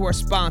shout out to our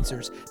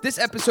sponsors. This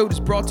episode is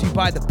brought to you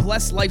by the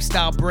Blessed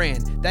Lifestyle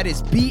brand. That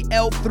is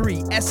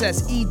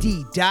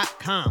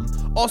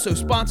BL3SSED.com. Also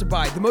sponsored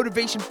by The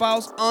Motivation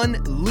Files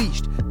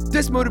Unleashed.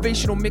 This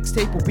motivational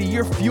mixtape will be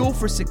your fuel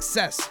for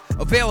success.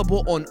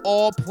 Available on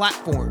all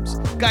platforms.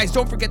 Guys,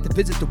 don't forget to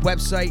visit the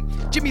website,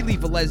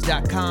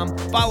 JimmyLeeVelez.com.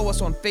 Follow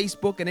us on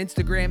Facebook and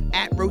Instagram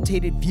at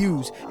Rotated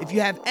Views. If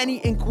you have any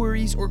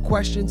inquiries or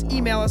questions,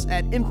 email us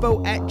at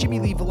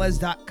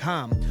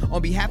info@JimmyLeeVelez.com.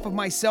 On behalf of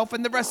myself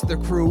and the rest of the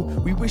crew,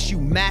 we wish you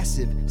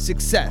massive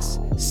success.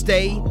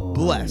 Stay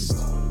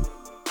blessed.